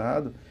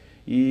 necrosado,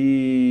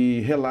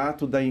 e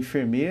relato da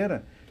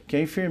enfermeira, que a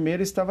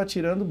enfermeira estava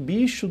tirando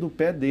bicho do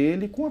pé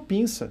dele com a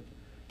pinça. Pra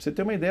você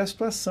ter uma ideia da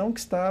situação que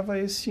estava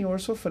esse senhor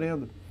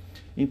sofrendo.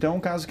 Então, é um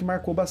caso que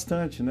marcou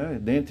bastante, né?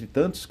 Dentre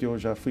tantos que eu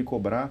já fui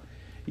cobrar.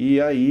 E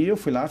aí eu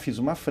fui lá, fiz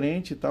uma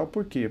frente e tal.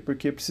 Por quê?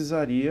 Porque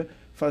precisaria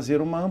fazer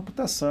uma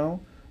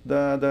amputação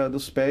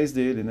dos pés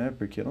dele, né?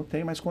 Porque não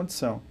tem mais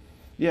condição.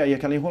 E aí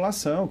aquela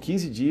enrolação,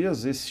 15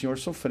 dias, esse senhor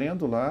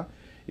sofrendo lá.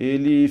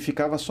 Ele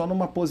ficava só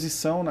numa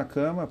posição na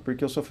cama,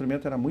 porque o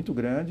sofrimento era muito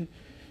grande.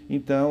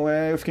 Então,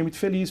 eu fiquei muito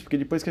feliz, porque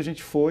depois que a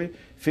gente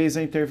fez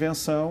a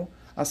intervenção,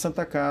 a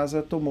Santa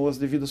Casa tomou as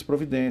devidas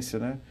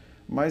providências, né?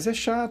 Mas é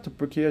chato,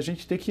 porque a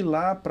gente tem que ir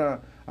lá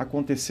para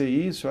acontecer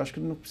isso, eu acho que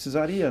não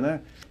precisaria,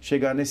 né,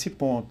 chegar nesse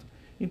ponto.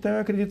 Então, eu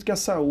acredito que a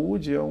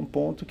saúde é um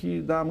ponto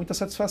que dá muita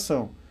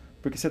satisfação,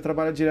 porque você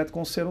trabalha direto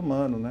com o ser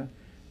humano, né?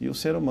 E o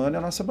ser humano é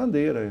a nossa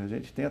bandeira. A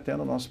gente tem até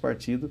no nosso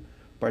partido,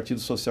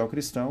 Partido Social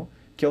Cristão,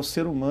 que é o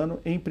ser humano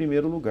em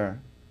primeiro lugar.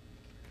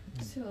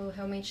 O senhor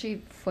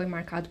realmente foi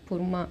marcado por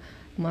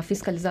uma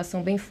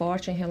fiscalização bem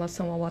forte em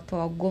relação ao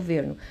atual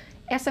governo.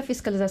 Essa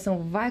fiscalização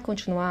vai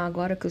continuar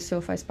agora que o senhor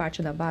faz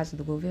parte da base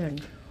do governo?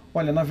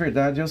 Olha, na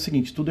verdade é o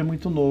seguinte, tudo é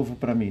muito novo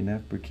para mim,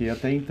 né? Porque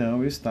até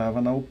então eu estava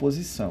na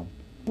oposição.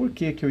 Por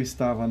que que eu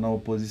estava na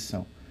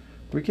oposição?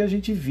 Porque a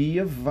gente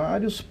via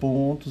vários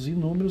pontos,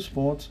 inúmeros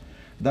pontos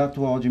da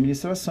atual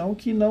administração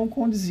que não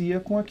condizia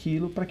com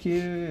aquilo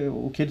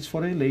o que eles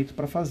foram eleitos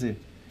para fazer.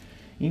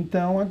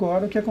 Então,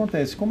 agora o que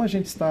acontece? Como a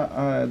gente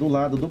está do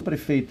lado do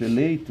prefeito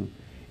eleito,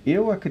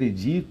 eu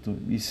acredito,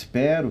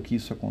 espero que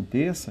isso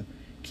aconteça,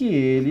 que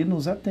ele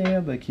nos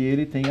atenda, que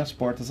ele tenha as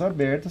portas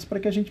abertas para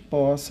que a gente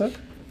possa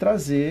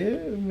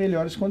trazer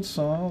melhores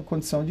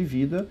condição de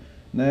vida,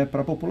 né,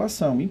 para a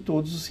população, em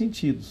todos os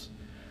sentidos.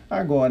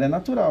 Agora, é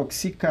natural que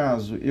se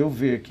caso eu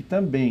ver que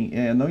também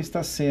não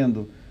está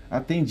sendo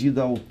atendido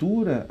à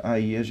altura,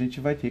 aí a gente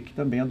vai ter que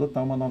também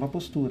adotar uma nova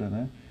postura,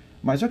 né?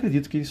 Mas eu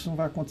acredito que isso não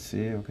vai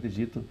acontecer, eu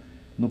acredito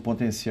no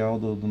potencial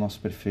do nosso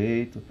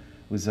prefeito,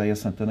 o Isaías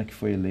Santana, que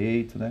foi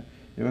eleito, né?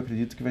 Eu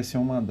acredito que vai ser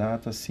um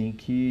mandato assim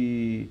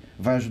que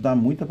vai ajudar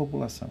muito a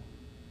população.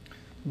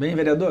 Bem,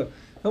 vereador,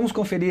 vamos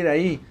conferir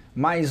aí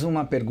mais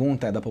uma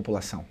pergunta da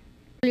população.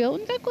 A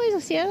única coisa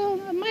assim,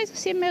 é mais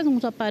assim mesmo,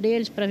 uns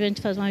aparelhos para a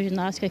gente fazer uma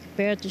ginástica aqui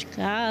perto de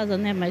casa,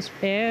 né? Mais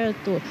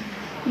perto.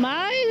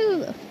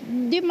 Mas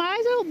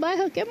demais o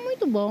bairro aqui é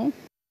muito bom.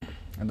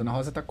 A dona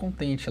Rosa está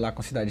contente lá com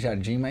a Cidade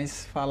Jardim,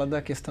 mas fala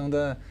da questão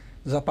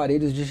dos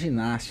aparelhos de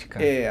ginástica.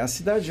 A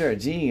Cidade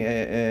Jardim,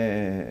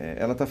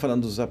 ela está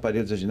falando dos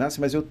aparelhos de ginástica,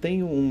 mas eu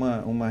tenho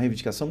uma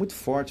reivindicação muito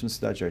forte no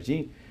Cidade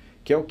Jardim,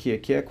 que é o quê?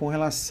 Que é com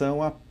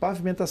relação à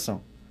pavimentação.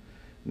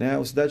 Né?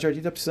 O Cidade Jardim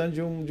está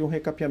precisando de um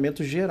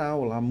recapeamento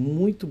geral lá,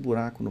 muito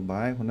buraco no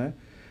bairro, né?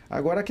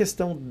 Agora, a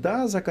questão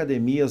das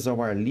academias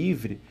ao ar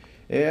livre,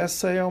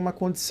 essa é uma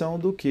condição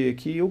do quê?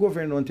 Que o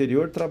governo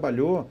anterior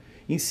trabalhou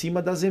em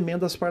cima das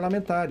emendas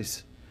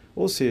parlamentares.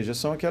 Ou seja,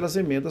 são aquelas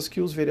emendas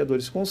que os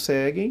vereadores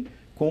conseguem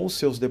com os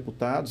seus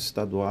deputados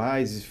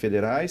estaduais e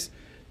federais,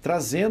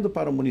 trazendo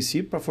para o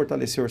município, para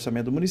fortalecer o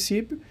orçamento do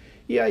município,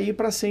 e aí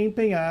para ser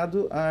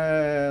empenhado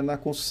na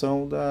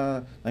construção,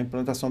 na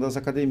implantação das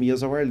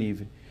academias ao ar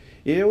livre.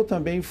 Eu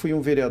também fui um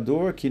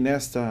vereador que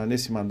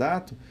nesse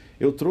mandato,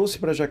 eu trouxe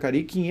para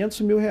Jacareí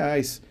R$500 mil,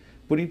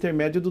 por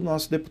intermédio do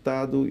nosso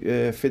deputado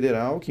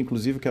federal, que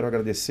inclusive quero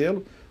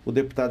agradecê-lo, o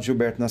deputado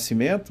Gilberto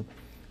Nascimento,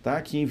 tá,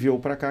 que enviou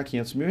para cá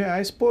R$500 mil,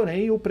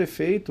 porém o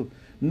prefeito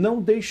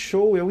não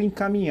deixou eu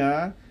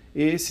encaminhar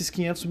esses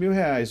R$500 mil,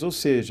 ou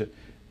seja,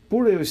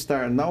 por eu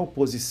estar na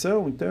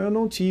oposição, então eu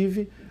não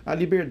tive a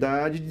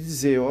liberdade de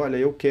dizer, olha,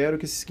 eu quero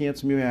que esses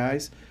R$500 mil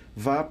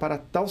vá para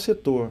tal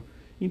setor.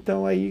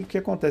 Então aí o que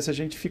acontece? A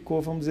gente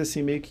ficou, vamos dizer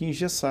assim, meio que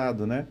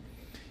engessado, né?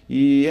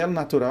 E é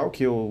natural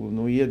que eu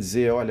não ia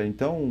dizer, olha,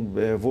 então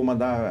vou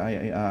mandar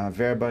a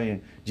verba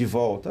de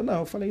volta. Não,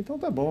 eu falei, então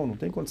tá bom, não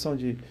tem condição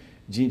de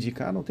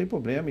indicar, não tem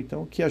problema.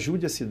 Então que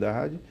ajude a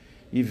cidade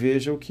e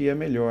veja o que é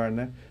melhor,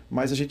 né?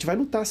 Mas a gente vai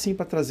lutar sim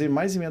para trazer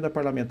mais emenda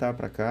parlamentar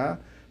para cá,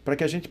 para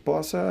que a gente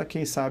possa,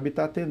 quem sabe,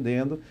 estar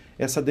atendendo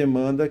essa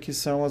demanda que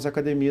são as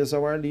academias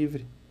ao ar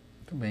livre.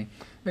 Muito bem.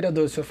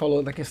 Vereador, o senhor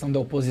falou da questão da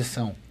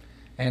oposição.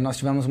 Nós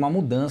tivemos uma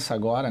mudança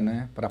agora,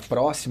 né, para a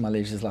próxima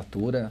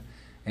legislatura.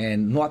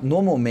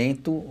 No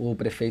momento, o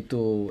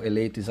prefeito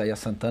eleito Isaías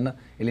Santana,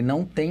 ele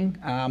não tem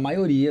a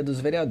maioria dos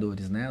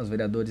vereadores, né? Os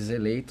vereadores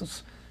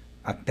eleitos,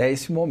 até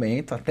esse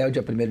momento, até o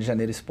dia 1º de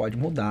janeiro isso pode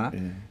mudar,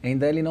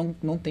 ainda ele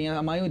não tem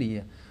a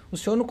maioria. O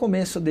senhor, no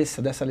começo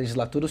dessa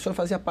legislatura, o senhor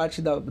fazia parte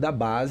da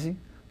base,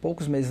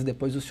 poucos meses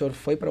depois o senhor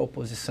foi para a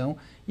oposição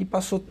e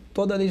passou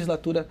toda a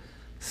legislatura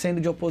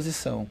sendo de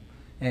oposição.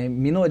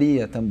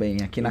 Minoria também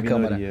aqui na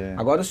Câmara.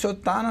 Agora o senhor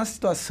está na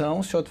situação,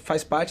 o senhor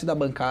faz parte da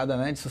bancada,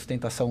 né, de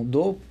sustentação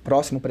do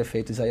próximo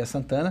prefeito Isaías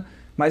Santana,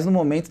 mas no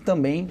momento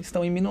também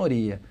estão em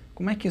minoria.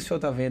 Como é que o senhor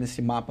está vendo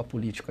esse mapa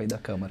político aí da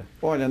Câmara?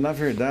 Olha, na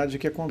verdade o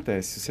que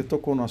acontece? Você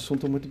tocou num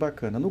assunto muito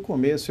bacana. No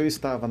começo eu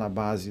estava na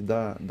base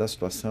da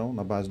situação,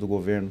 na base do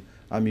governo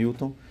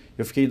Hamilton.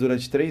 Eu fiquei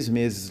durante 3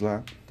 meses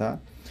lá, tá?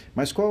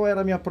 Mas qual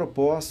era a minha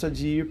proposta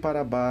de ir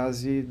para a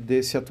base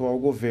desse atual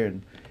governo?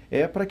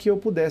 Para que eu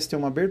pudesse ter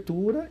uma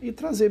abertura e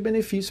trazer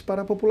benefício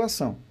para a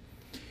população.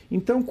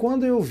 Então,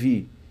 quando eu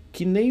vi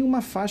que nem uma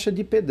faixa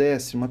de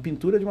pedestre, uma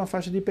pintura de uma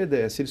faixa de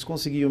pedestre, eles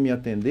conseguiam me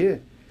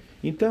atender,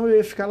 então eu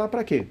ia ficar lá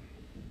para quê?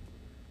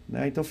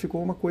 Né? Então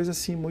ficou uma coisa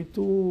assim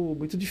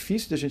muito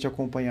difícil de a gente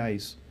acompanhar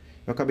isso.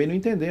 Eu acabei não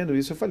entendendo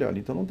isso, eu falei, olha,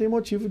 então não tem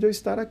motivo de eu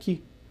estar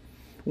aqui.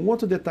 Um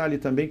outro detalhe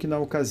também que na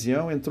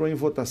ocasião entrou em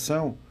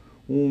votação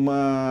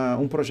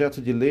um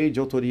projeto de lei de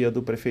autoria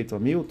do prefeito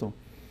Hamilton,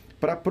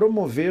 para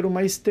promover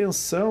uma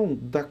extensão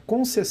da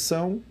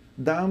concessão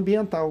da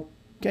Ambiental,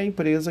 que é a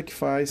empresa que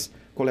faz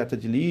coleta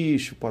de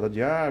lixo, poda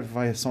de árvore,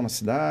 varrição na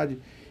cidade,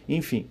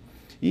 enfim.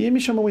 E me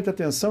chamou muita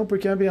atenção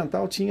porque a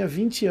Ambiental tinha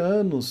 20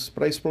 anos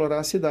para explorar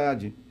a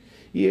cidade.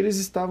 E eles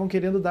estavam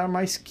querendo dar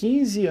mais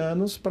 15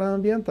 anos para a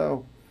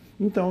Ambiental.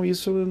 Então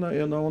isso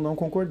eu não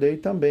concordei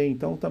também.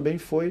 Então também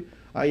foi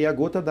aí a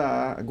gota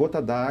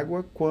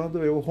d'água quando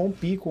eu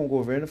rompi com o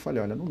governo e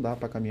falei, olha, não dá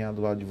para caminhar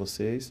do lado de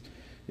vocês.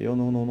 Eu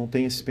não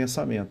tenho esse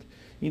pensamento.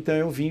 Então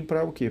eu vim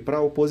para o quê? Para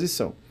a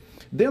oposição.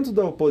 Dentro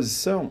da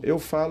oposição, eu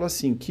falo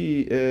assim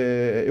que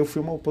eu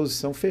fui uma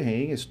oposição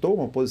ferrenha, estou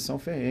uma oposição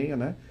ferrenha,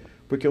 né?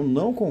 Porque eu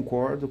não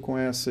concordo com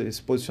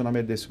esse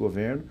posicionamento desse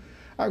governo.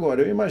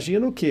 Agora, eu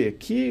imagino o quê?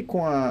 Que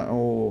com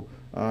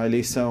a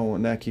eleição,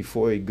 né, que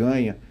foi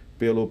ganha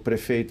pelo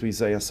prefeito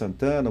Isaías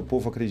Santana, o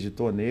povo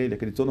acreditou nele,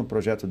 acreditou no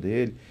projeto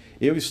dele,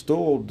 eu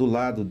estou do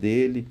lado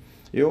dele.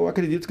 Eu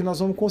acredito que nós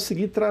vamos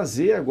conseguir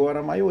trazer agora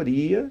a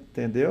maioria,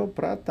 entendeu?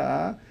 Para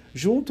estar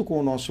junto com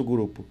o nosso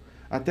grupo.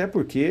 Até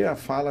porque a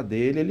fala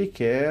dele,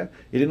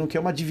 ele não quer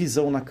uma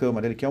divisão na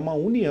Câmara, ele quer uma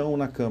união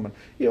na Câmara.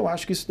 E eu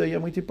acho que isso daí é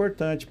muito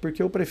importante,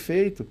 porque o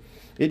prefeito,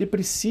 ele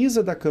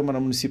precisa da Câmara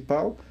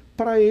Municipal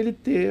para ele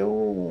ter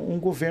um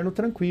governo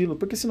tranquilo,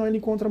 porque senão ele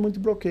encontra muito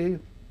bloqueio.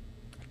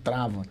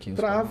 Trava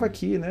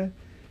aqui, né?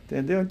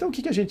 Entendeu? Então o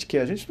que a gente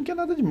quer? A gente não quer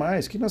nada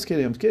demais. O que nós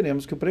queremos?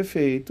 Queremos que o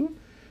prefeito,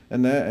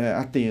 né,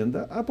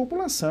 atenda a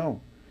população,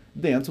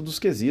 dentro dos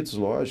quesitos,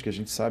 lógico, a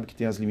gente sabe que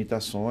tem as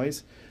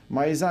limitações,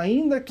 mas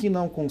ainda que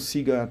não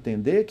consiga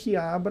atender, que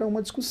abra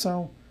uma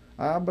discussão,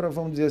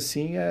 vamos dizer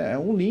assim,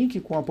 um link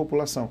com a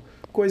população,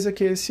 coisa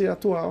que esse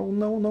atual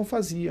não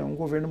fazia, um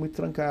governo muito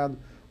trancado,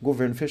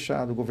 governo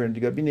fechado, governo de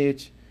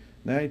gabinete,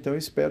 né? Então eu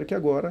espero que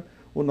agora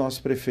o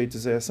nosso prefeito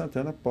Zé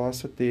Santana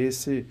possa ter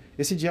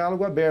esse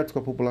diálogo aberto com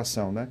a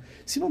população, né?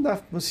 Se não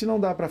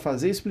dá para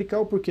fazer, explicar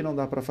o porquê não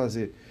dá para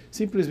fazer.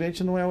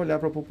 Simplesmente não é olhar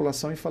para a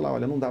população e falar,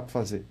 olha, não dá para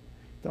fazer.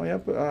 Então aí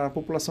a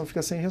população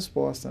fica sem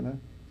resposta, né?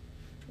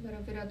 Agora,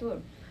 vereador,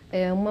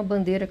 uma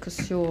bandeira que o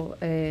senhor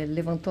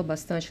levantou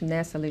bastante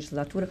nessa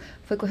legislatura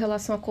foi com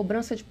relação à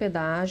cobrança de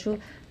pedágio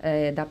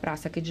da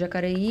praça aqui de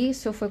Jacareí. O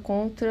senhor foi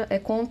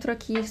contra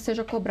que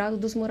seja cobrado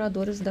dos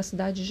moradores da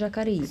cidade de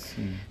Jacareí.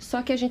 Sim.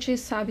 Só que a gente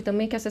sabe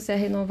também que a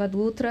CCR Nova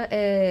Dutra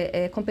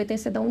é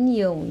competência da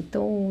União.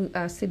 Então,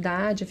 a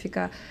cidade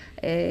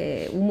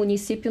o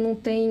município não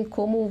tem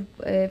como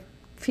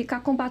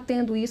ficar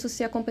combatendo isso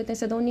se é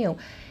competência da União.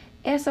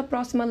 Essa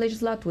próxima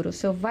legislatura, o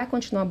senhor vai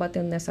continuar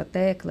batendo nessa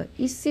tecla?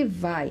 E se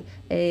vai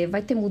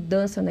ter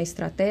mudança na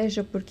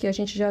estratégia? Porque a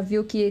gente já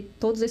viu que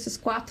todos esses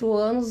 4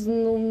 anos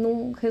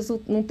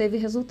não teve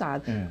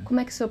resultado. Como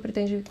é que o senhor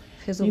pretende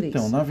resolver isso?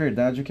 Então, na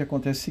verdade, o que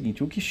acontece é o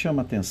seguinte, o que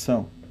chama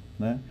atenção,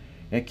 né,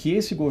 é que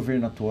esse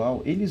governo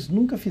atual, eles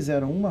nunca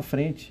fizeram uma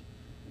frente,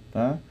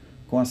 tá,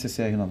 com a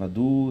CCR Nova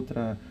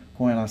Dutra,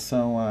 com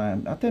relação a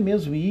até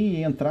mesmo ir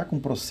e entrar com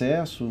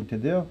processo,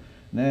 entendeu?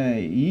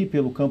 Né, ir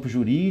pelo campo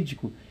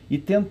jurídico e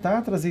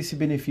tentar trazer esse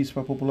benefício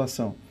para a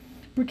população.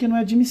 Porque não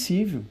é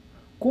admissível.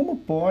 Como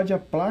pode a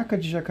placa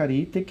de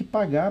Jacareí ter que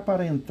pagar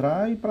para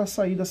entrar e para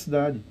sair da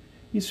cidade?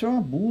 Isso é um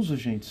abuso,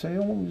 gente. Isso aí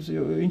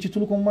eu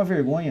intitulo como uma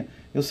vergonha.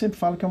 Eu sempre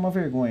falo que é uma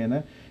vergonha,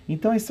 né?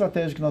 Então a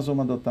estratégia que nós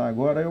vamos adotar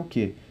agora é o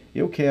quê?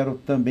 Eu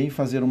quero também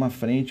fazer uma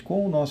frente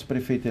com o nosso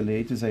prefeito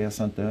eleito, Isaías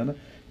Santana,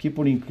 que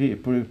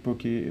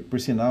por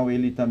sinal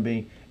ele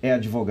também é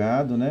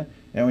advogado, né?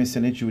 É um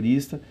excelente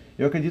jurista.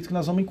 Eu acredito que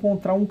nós vamos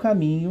encontrar um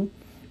caminho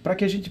para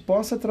que a gente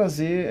possa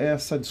trazer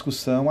essa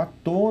discussão à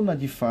tona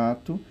de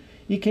fato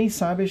e quem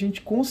sabe a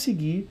gente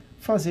conseguir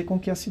fazer com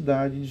que a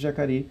cidade de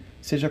Jacareí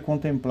seja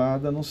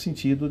contemplada no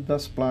sentido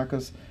das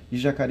placas de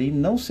Jacareí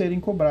não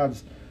serem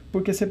cobradas.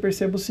 Porque você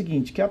percebe o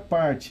seguinte, que a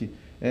parte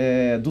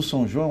do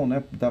São João,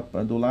 né,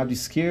 do lado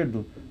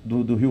esquerdo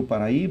do Rio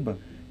Paraíba,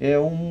 é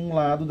um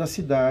lado da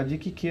cidade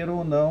que, queira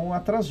ou não,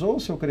 atrasou o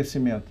seu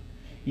crescimento.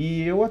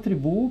 E eu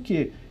atribuo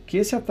que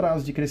esse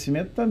atraso de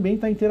crescimento também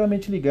está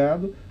inteiramente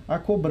ligado à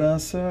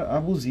cobrança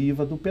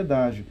abusiva do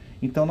pedágio.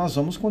 Então nós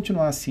vamos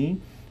continuar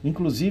assim,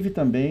 inclusive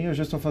também eu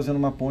já estou fazendo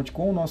uma ponte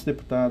com o nosso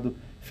deputado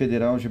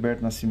federal,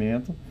 Gilberto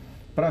Nascimento,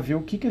 para ver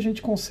o que a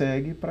gente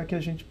consegue para que a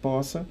gente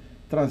possa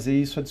trazer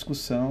isso à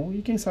discussão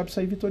e quem sabe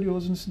sair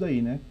vitorioso nisso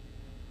daí, né?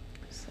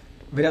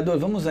 Vereador,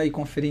 vamos aí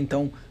conferir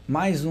então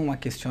mais uma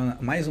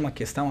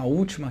questão, a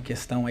última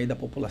questão aí da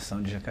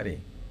população de Jacareí.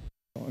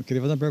 Eu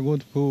queria fazer uma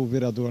pergunta para o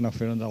vereador na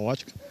Fernanda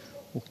Ótica,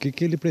 o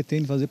que ele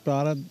pretende fazer para a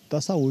área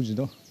da saúde,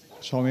 então?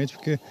 Principalmente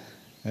porque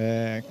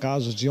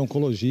casos de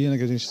oncologia, né,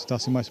 que a gente está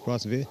assim, mais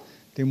próximo de ver,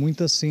 tem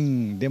muita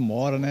assim,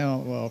 demora, né,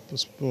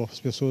 as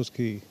pessoas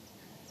que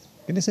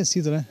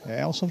necessitam, né?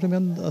 É um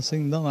sofrimento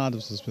assim, danado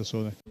para essas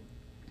pessoas, né?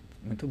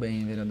 Muito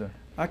bem, vereador.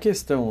 A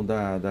questão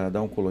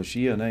da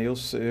oncologia, né,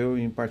 eu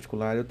em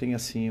particular, eu tenho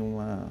assim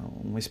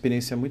uma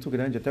experiência muito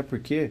grande, até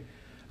porque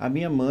a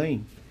minha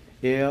mãe,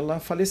 ela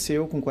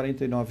faleceu com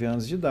 49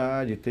 anos de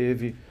idade,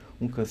 teve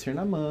um câncer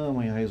na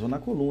mama, enraizou na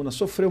coluna,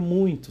 sofreu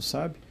muito,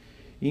 sabe?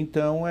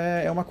 Então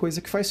é uma coisa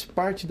que faz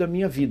parte da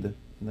minha vida,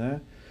 né?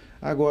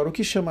 Agora, o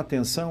que chama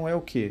atenção é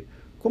o quê?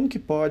 Como que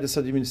pode essa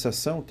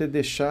administração ter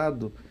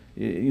deixado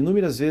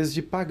inúmeras vezes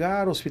de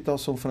pagar o Hospital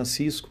São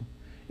Francisco?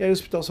 E aí o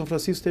Hospital São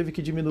Francisco teve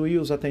que diminuir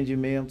os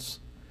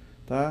atendimentos,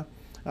 tá?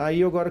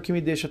 Aí agora o que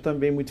me deixa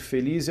também muito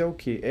feliz é o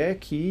quê? É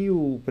que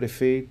o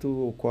prefeito,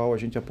 o qual a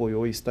gente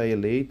apoiou e está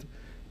eleito,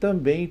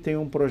 também tem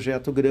um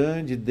projeto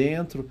grande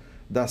dentro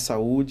da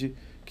saúde,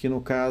 que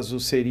no caso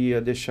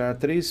seria deixar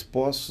 3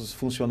 postos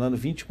funcionando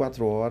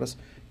 24 horas,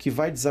 que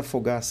vai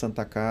desafogar a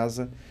Santa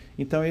Casa.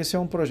 Então esse é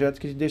um projeto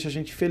que deixa a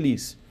gente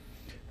feliz.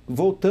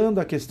 Voltando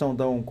à questão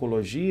da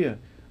oncologia,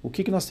 o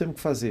que nós temos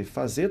que fazer?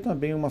 Fazer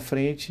também uma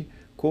frente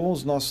com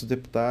os nossos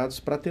deputados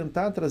para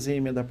tentar trazer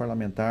emenda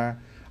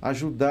parlamentar,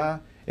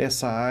 ajudar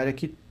essa área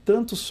que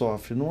tanto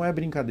sofre, não é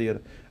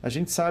brincadeira. A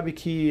gente sabe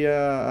que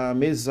há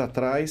meses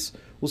atrás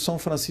o São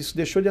Francisco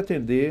deixou de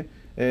atender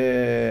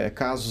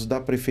casos da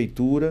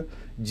prefeitura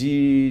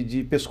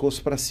de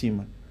pescoço para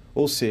cima,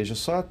 ou seja,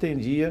 só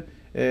atendia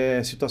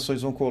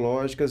situações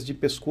oncológicas de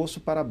pescoço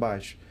para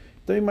baixo.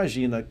 Então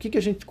imagina,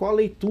 qual a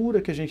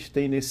leitura que a gente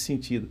tem nesse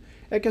sentido?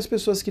 É que as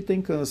pessoas que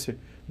têm câncer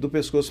do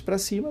pescoço para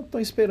cima estão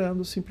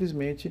esperando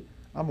simplesmente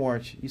a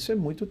morte. Isso é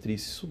muito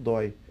triste, isso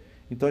dói.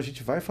 Então a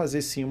gente vai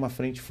fazer sim uma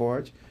frente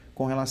forte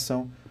com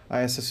relação a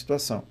essa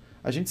situação.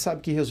 A gente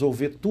sabe que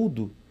resolver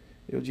tudo,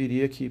 eu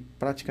diria que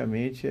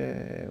praticamente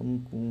é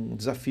um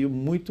desafio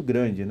muito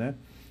grande, né?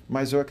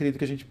 Mas eu acredito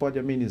que a gente pode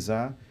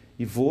amenizar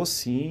e vou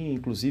sim,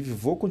 inclusive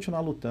vou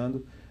continuar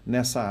lutando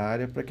nessa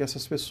área para que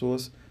essas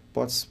pessoas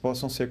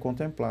possam ser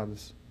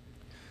contempladas.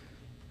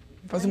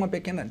 Fazer uma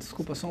pequena,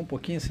 desculpa só um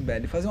pouquinho,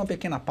 Cibele, fazer uma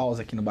pequena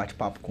pausa aqui no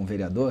bate-papo com o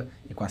vereador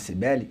e com a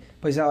Cibele,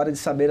 pois é hora de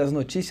saber as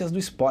notícias do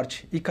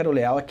esporte. Ícaro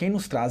Leal é quem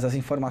nos traz as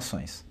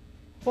informações.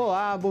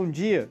 Olá, bom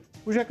dia!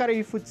 O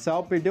Jacareí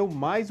Futsal perdeu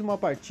mais uma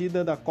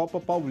partida da Copa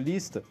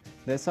Paulista.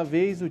 Dessa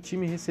vez, o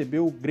time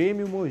recebeu o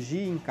Grêmio Mogi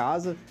em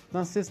casa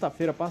na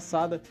sexta-feira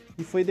passada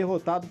e foi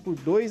derrotado por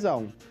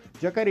 2-1.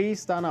 Jacareí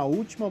está na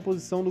última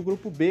posição do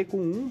Grupo B com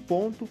 1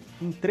 ponto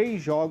em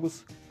 3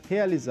 jogos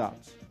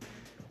realizados.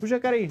 O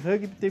Jacareí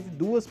Rugby teve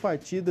 2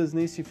 partidas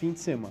neste fim de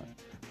semana.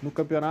 No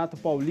Campeonato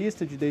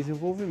Paulista de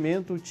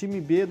Desenvolvimento, o time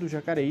B do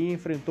Jacareí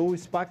enfrentou o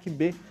SPAC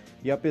B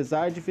e,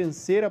 apesar de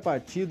vencer a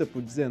partida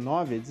por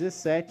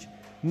 19-17,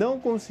 não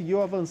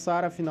conseguiu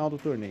avançar à final do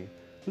torneio.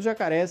 Os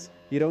jacarés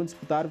irão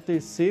disputar o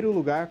 3º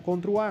lugar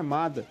contra o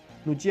Armada,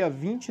 no dia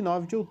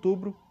 29 de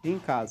outubro, em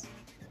Casa.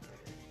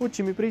 O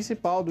time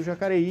principal do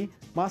Jacareí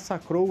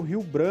massacrou o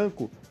Rio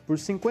Branco por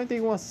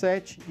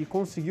 51-7 e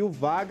conseguiu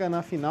vaga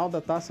na final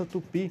da Taça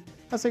Tupi,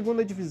 a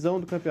 2ª divisão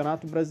do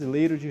Campeonato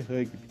Brasileiro de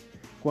Rugby.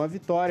 Com a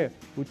vitória,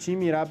 o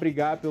time irá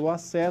brigar pelo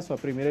acesso à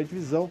 1ª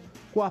divisão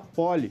com a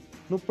Poli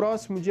no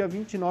próximo dia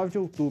 29 de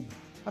outubro.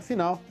 A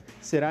final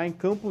será em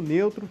campo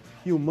neutro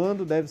e o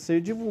mando deve ser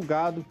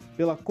divulgado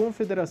pela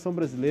Confederação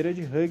Brasileira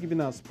de Rugby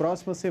nas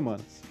próximas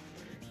semanas.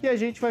 E a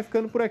gente vai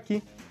ficando por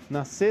aqui.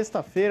 Na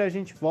sexta-feira a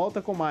gente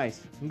volta com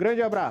mais. Um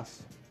grande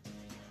abraço!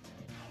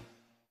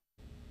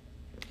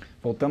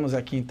 Voltamos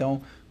aqui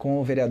então com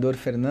o vereador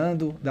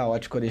Fernando, da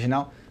Ótica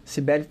Original.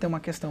 Cibele tem uma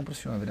questão para o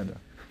senhor, vereador.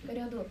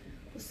 Vereador,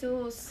 o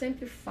senhor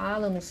sempre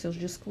fala nos seus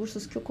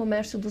discursos que o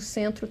comércio do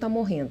centro está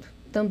morrendo.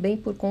 Também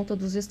por conta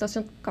dos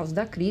estacionamentos, por causa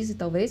da crise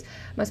talvez,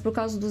 mas por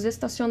causa dos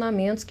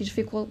estacionamentos que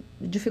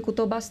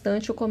dificultou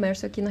bastante o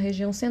comércio aqui na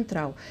região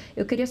central.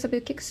 Eu queria saber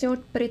o que o senhor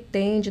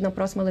pretende na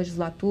próxima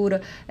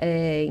legislatura,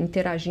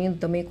 interagindo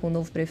também com o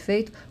novo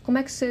prefeito, como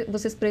é que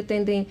vocês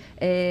pretendem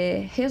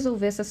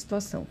resolver essa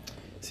situação?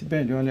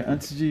 Sibeli, olha,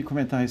 antes de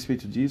comentar a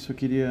respeito disso, eu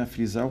queria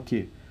frisar o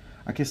quê?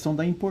 A questão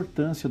da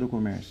importância do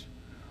comércio.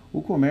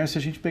 O comércio, se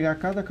a gente pegar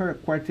cada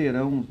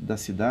quarteirão da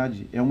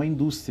cidade, é uma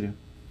indústria,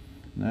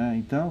 né?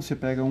 Então, você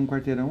pega um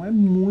quarteirão, é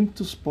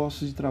muitos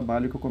postos de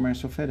trabalho que o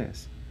comércio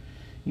oferece.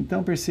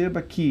 Então,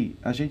 perceba que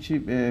a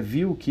gente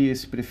viu que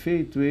esse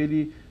prefeito,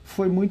 ele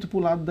foi muito para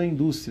o lado da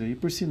indústria, e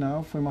por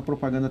sinal, foi uma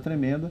propaganda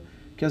tremenda,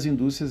 que as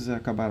indústrias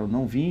acabaram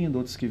não vindo,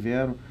 outros que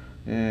vieram,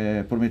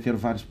 prometeram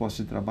vários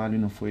postos de trabalho e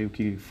não foi o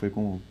que foi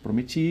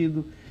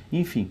prometido,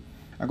 enfim.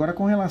 Agora,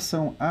 com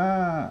relação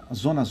à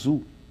Zona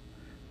Azul,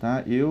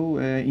 tá, eu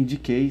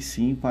indiquei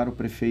sim para o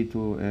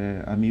prefeito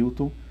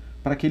Hamilton,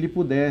 para que ele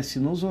pudesse,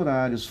 nos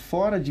horários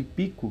fora de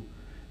pico,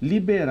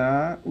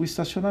 liberar o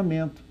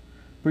estacionamento,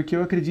 porque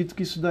eu acredito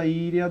que isso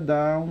daí iria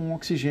dar um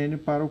oxigênio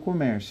para o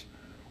comércio.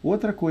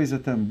 Outra coisa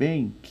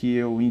também que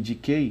eu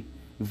indiquei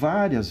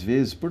várias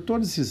vezes, por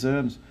todos esses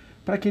anos,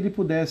 para que ele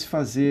pudesse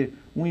fazer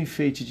um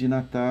enfeite de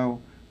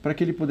Natal, para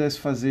que ele pudesse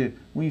fazer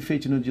um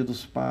enfeite no Dia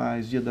dos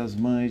Pais, Dia das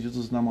Mães, Dia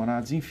dos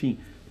Namorados, enfim,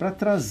 para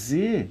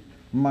trazer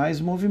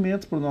mais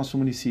movimento para o nosso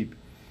município.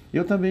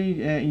 Eu também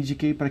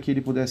indiquei para que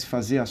ele pudesse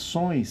fazer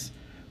ações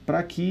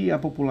para que a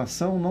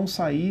população não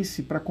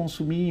saísse para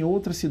consumir em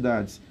outras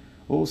cidades,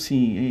 ou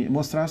sim,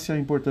 mostrasse a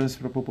importância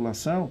para a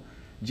população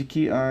de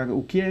que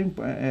que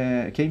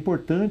é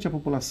importante a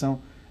população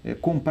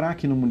comprar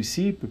aqui no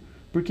município,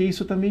 porque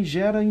isso também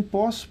gera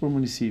impostos para o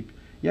município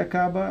e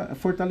acaba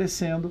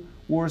fortalecendo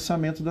o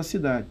orçamento da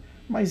cidade.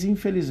 Mas,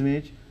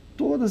 infelizmente,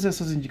 todas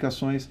essas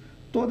indicações,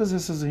 todas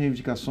essas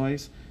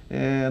reivindicações,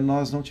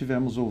 nós não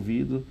tivemos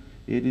ouvido,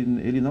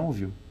 ele não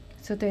ouviu.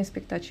 Você tem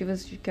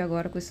expectativas de que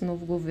agora, com esse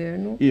novo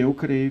governo... Eu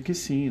creio que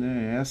sim,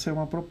 né? Essa é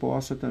uma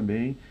proposta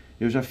também.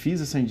 Eu já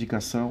fiz essa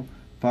indicação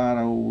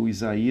para o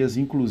Isaías,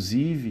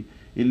 inclusive,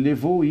 ele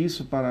levou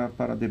isso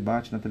para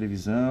debate na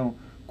televisão,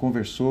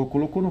 conversou,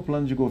 colocou no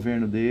plano de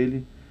governo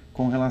dele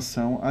com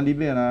relação a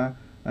liberar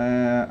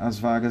as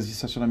vagas de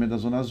estacionamento da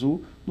Zona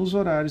Azul nos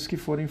horários que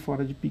forem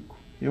fora de pico.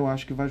 Eu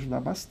acho que vai ajudar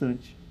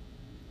bastante.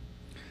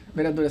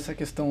 Vereador, essa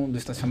questão do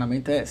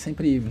estacionamento é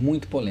sempre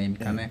muito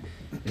polêmica, né?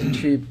 A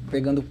gente,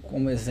 pegando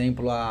como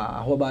exemplo a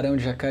Rua Barão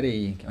de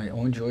Jacareí,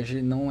 onde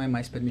hoje não é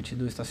mais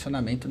permitido o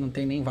estacionamento, não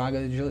tem nem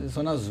vaga de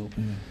Zona Azul.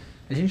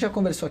 A gente já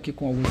conversou aqui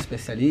com alguns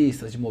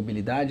especialistas de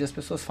mobilidade e as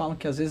pessoas falam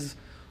que às vezes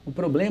o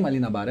problema ali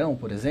na Barão,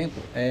 por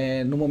exemplo,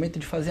 é no momento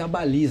de fazer a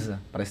baliza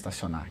para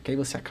estacionar, que aí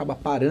você acaba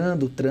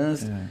parando o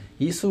trânsito,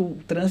 e isso, o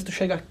trânsito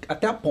chega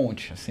até a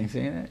ponte, assim,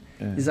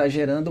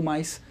 exagerando,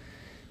 mas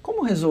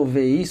como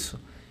resolver isso?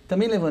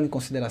 Também levando em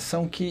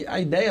consideração que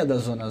a ideia da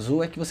Zona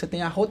Azul é que você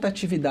tenha a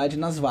rotatividade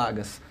nas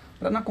vagas,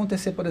 para não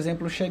acontecer, por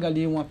exemplo, chega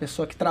ali uma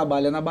pessoa que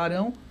trabalha na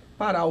Barão,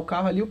 parar o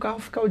carro ali, o carro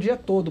ficar o dia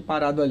todo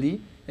parado ali,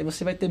 aí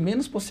você vai ter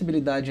menos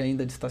possibilidade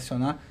ainda de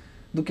estacionar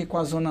do que com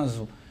a Zona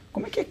Azul.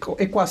 Como é que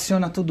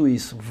equaciona tudo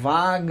isso?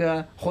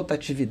 Vaga,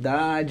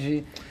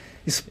 rotatividade,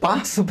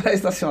 espaço para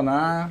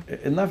estacionar?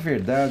 Na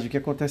verdade, o que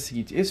acontece é o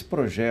seguinte, esse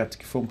projeto,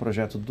 que foi um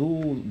projeto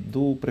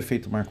do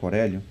prefeito Marco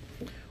Aurélio,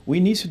 o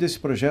início desse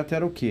projeto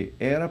era o quê?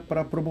 Era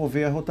para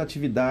promover a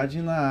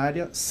rotatividade na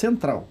área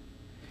central.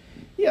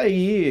 E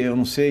aí, eu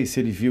não sei se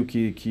ele viu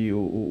que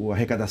a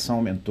arrecadação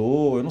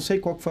aumentou, eu não sei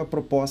qual que foi a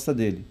proposta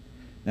dele.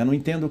 Eu não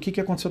entendo o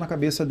que aconteceu na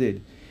cabeça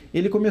dele.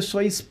 Ele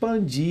começou a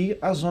expandir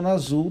a Zona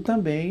Azul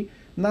também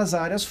nas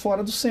áreas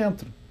fora do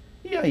centro.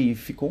 E aí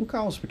ficou um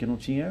caos, porque não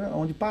tinha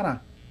onde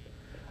parar.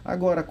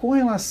 Agora, com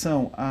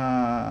relação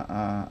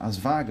às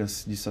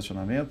vagas de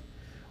estacionamento,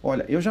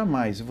 olha, eu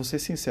jamais, eu vou ser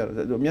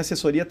sincero, minha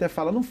assessoria até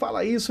fala, não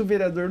fala isso,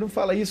 vereador, não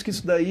fala isso, que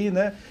isso daí,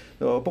 né,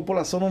 a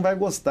população não vai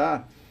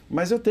gostar.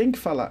 Mas eu tenho que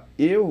falar,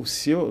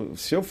 se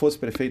eu fosse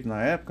prefeito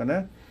na época,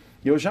 né,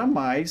 eu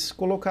jamais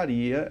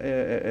colocaria,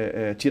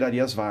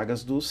 tiraria as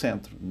vagas do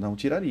centro. Não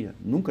tiraria,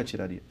 nunca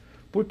tiraria.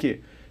 Por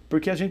quê?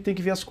 Porque a gente tem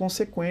que ver as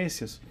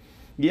consequências.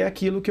 E é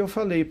aquilo que eu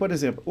falei, por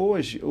exemplo,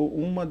 hoje,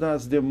 uma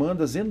das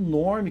demandas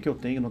enormes que eu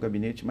tenho no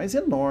gabinete, mas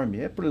enorme,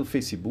 é pelo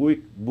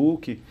Facebook,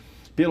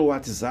 pelo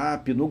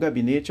WhatsApp, no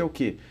gabinete, é o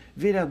quê?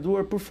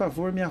 Vereador, por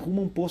favor, me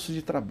arruma um posto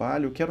de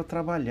trabalho, eu quero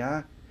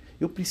trabalhar,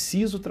 eu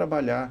preciso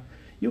trabalhar.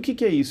 E o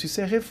que é isso?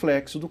 Isso é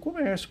reflexo do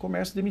comércio. O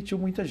comércio demitiu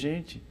muita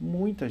gente,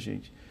 muita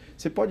gente.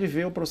 Você pode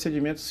ver o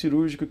procedimento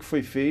cirúrgico que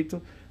foi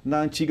feito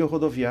na antiga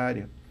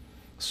rodoviária.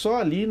 Só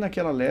ali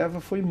naquela leva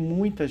foi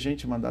muita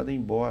gente mandada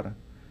embora.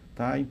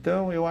 Tá?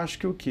 Então, eu acho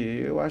que o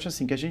quê? Eu acho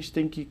assim, que a gente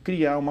tem que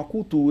criar uma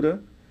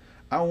cultura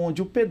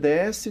onde o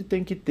pedestre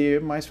tem que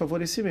ter mais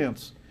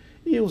favorecimentos.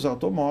 E os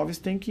automóveis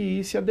têm que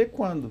ir se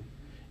adequando.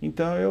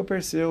 Então, eu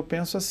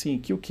penso assim,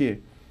 que o quê?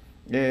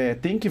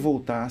 Tem que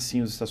voltar,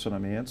 sim, os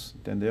estacionamentos,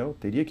 entendeu?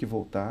 Teria que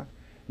voltar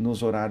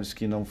nos horários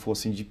que não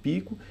fossem de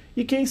pico.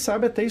 E quem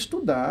sabe até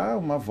estudar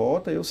uma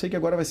volta. Eu sei que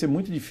agora vai ser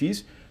muito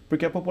difícil,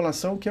 porque a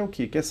população quer o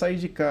quê? Quer sair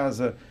de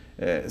casa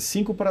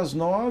 5 para as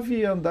 9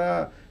 e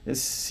andar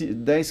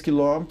 10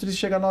 quilômetros e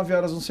chegar 9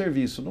 horas no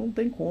serviço. Não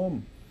tem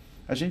como.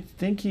 A gente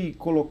tem que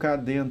colocar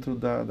dentro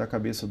da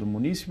cabeça do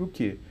munícipe o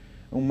quê?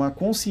 Uma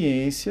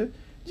consciência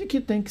de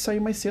que tem que sair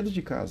mais cedo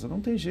de casa. Não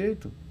tem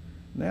jeito.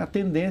 Né? A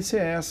tendência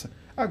é essa.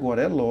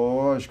 Agora, é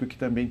lógico que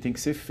também tem que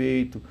ser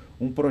feito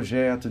um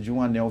projeto de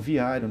um anel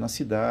viário na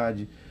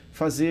cidade,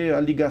 fazer a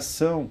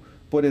ligação,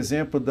 por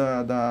exemplo,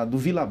 do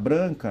Vila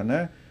Branca,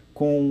 né,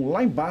 com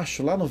lá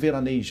embaixo, lá no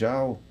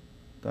Veranejal,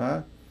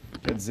 tá?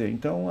 Quer dizer,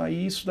 então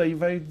aí isso daí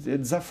vai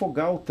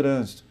desafogar o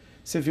trânsito.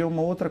 Você vê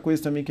uma outra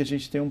coisa também que a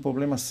gente tem um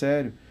problema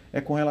sério, é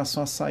com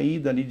relação à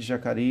saída ali de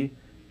Jacareí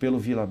pelo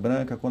Vila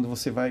Branca, quando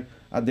você vai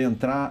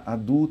adentrar a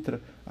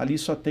Dutra, ali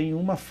só tem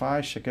uma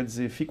faixa, quer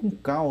dizer, fica um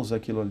caos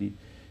aquilo ali.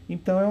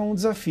 Então é um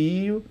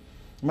desafio,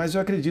 mas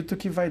eu acredito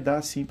que vai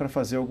dar sim para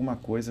fazer alguma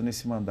coisa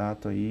nesse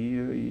mandato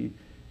aí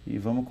e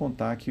vamos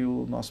contar que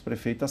o nosso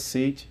prefeito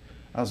aceite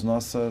as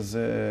nossas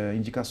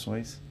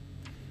indicações.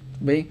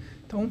 Bem,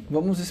 então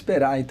vamos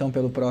esperar então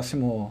pela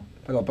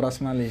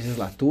próxima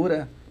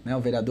legislatura, né, o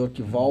vereador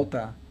que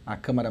volta à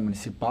Câmara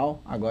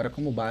Municipal, agora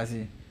como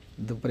base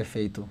do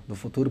prefeito, do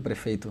futuro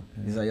prefeito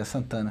Isaías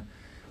Santana.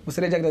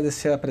 Gostaria de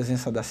agradecer a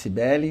presença da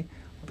Cibele,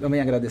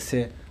 também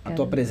agradecer a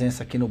tua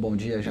presença aqui no Bom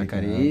Dia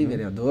Jacareí,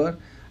 vereador.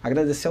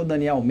 Agradecer ao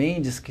Daniel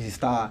Mendes, que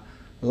está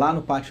lá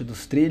no Pátio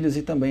dos Trilhos,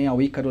 e também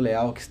ao Ícaro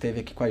Leal, que esteve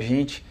aqui com a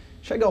gente.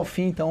 Chega ao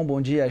fim, então, o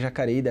Bom Dia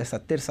Jacareí desta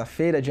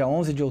terça-feira, dia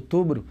 11 de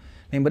outubro.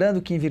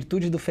 Lembrando que, em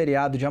virtude do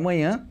feriado de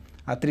amanhã,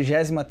 a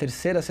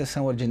 33ª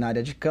Sessão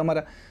Ordinária de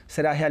Câmara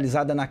será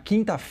realizada na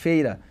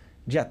quinta-feira,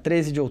 dia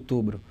 13 de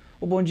outubro.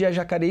 O Bom Dia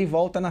Jacareí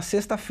volta na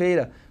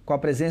sexta-feira, com a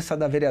presença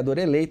da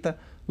vereadora eleita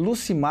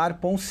Lucimar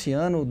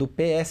Ponciano, do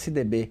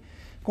PSDB.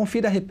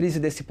 Confira a reprise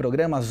desse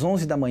programa às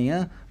 11 da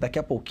manhã, daqui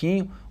a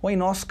pouquinho, ou em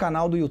nosso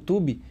canal do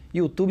YouTube,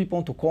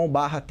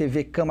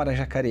 youtube.com/TV Câmara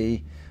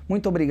Jacareí.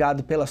 Muito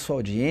obrigado pela sua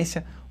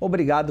audiência,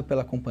 obrigado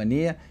pela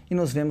companhia e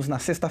nos vemos na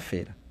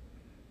sexta-feira.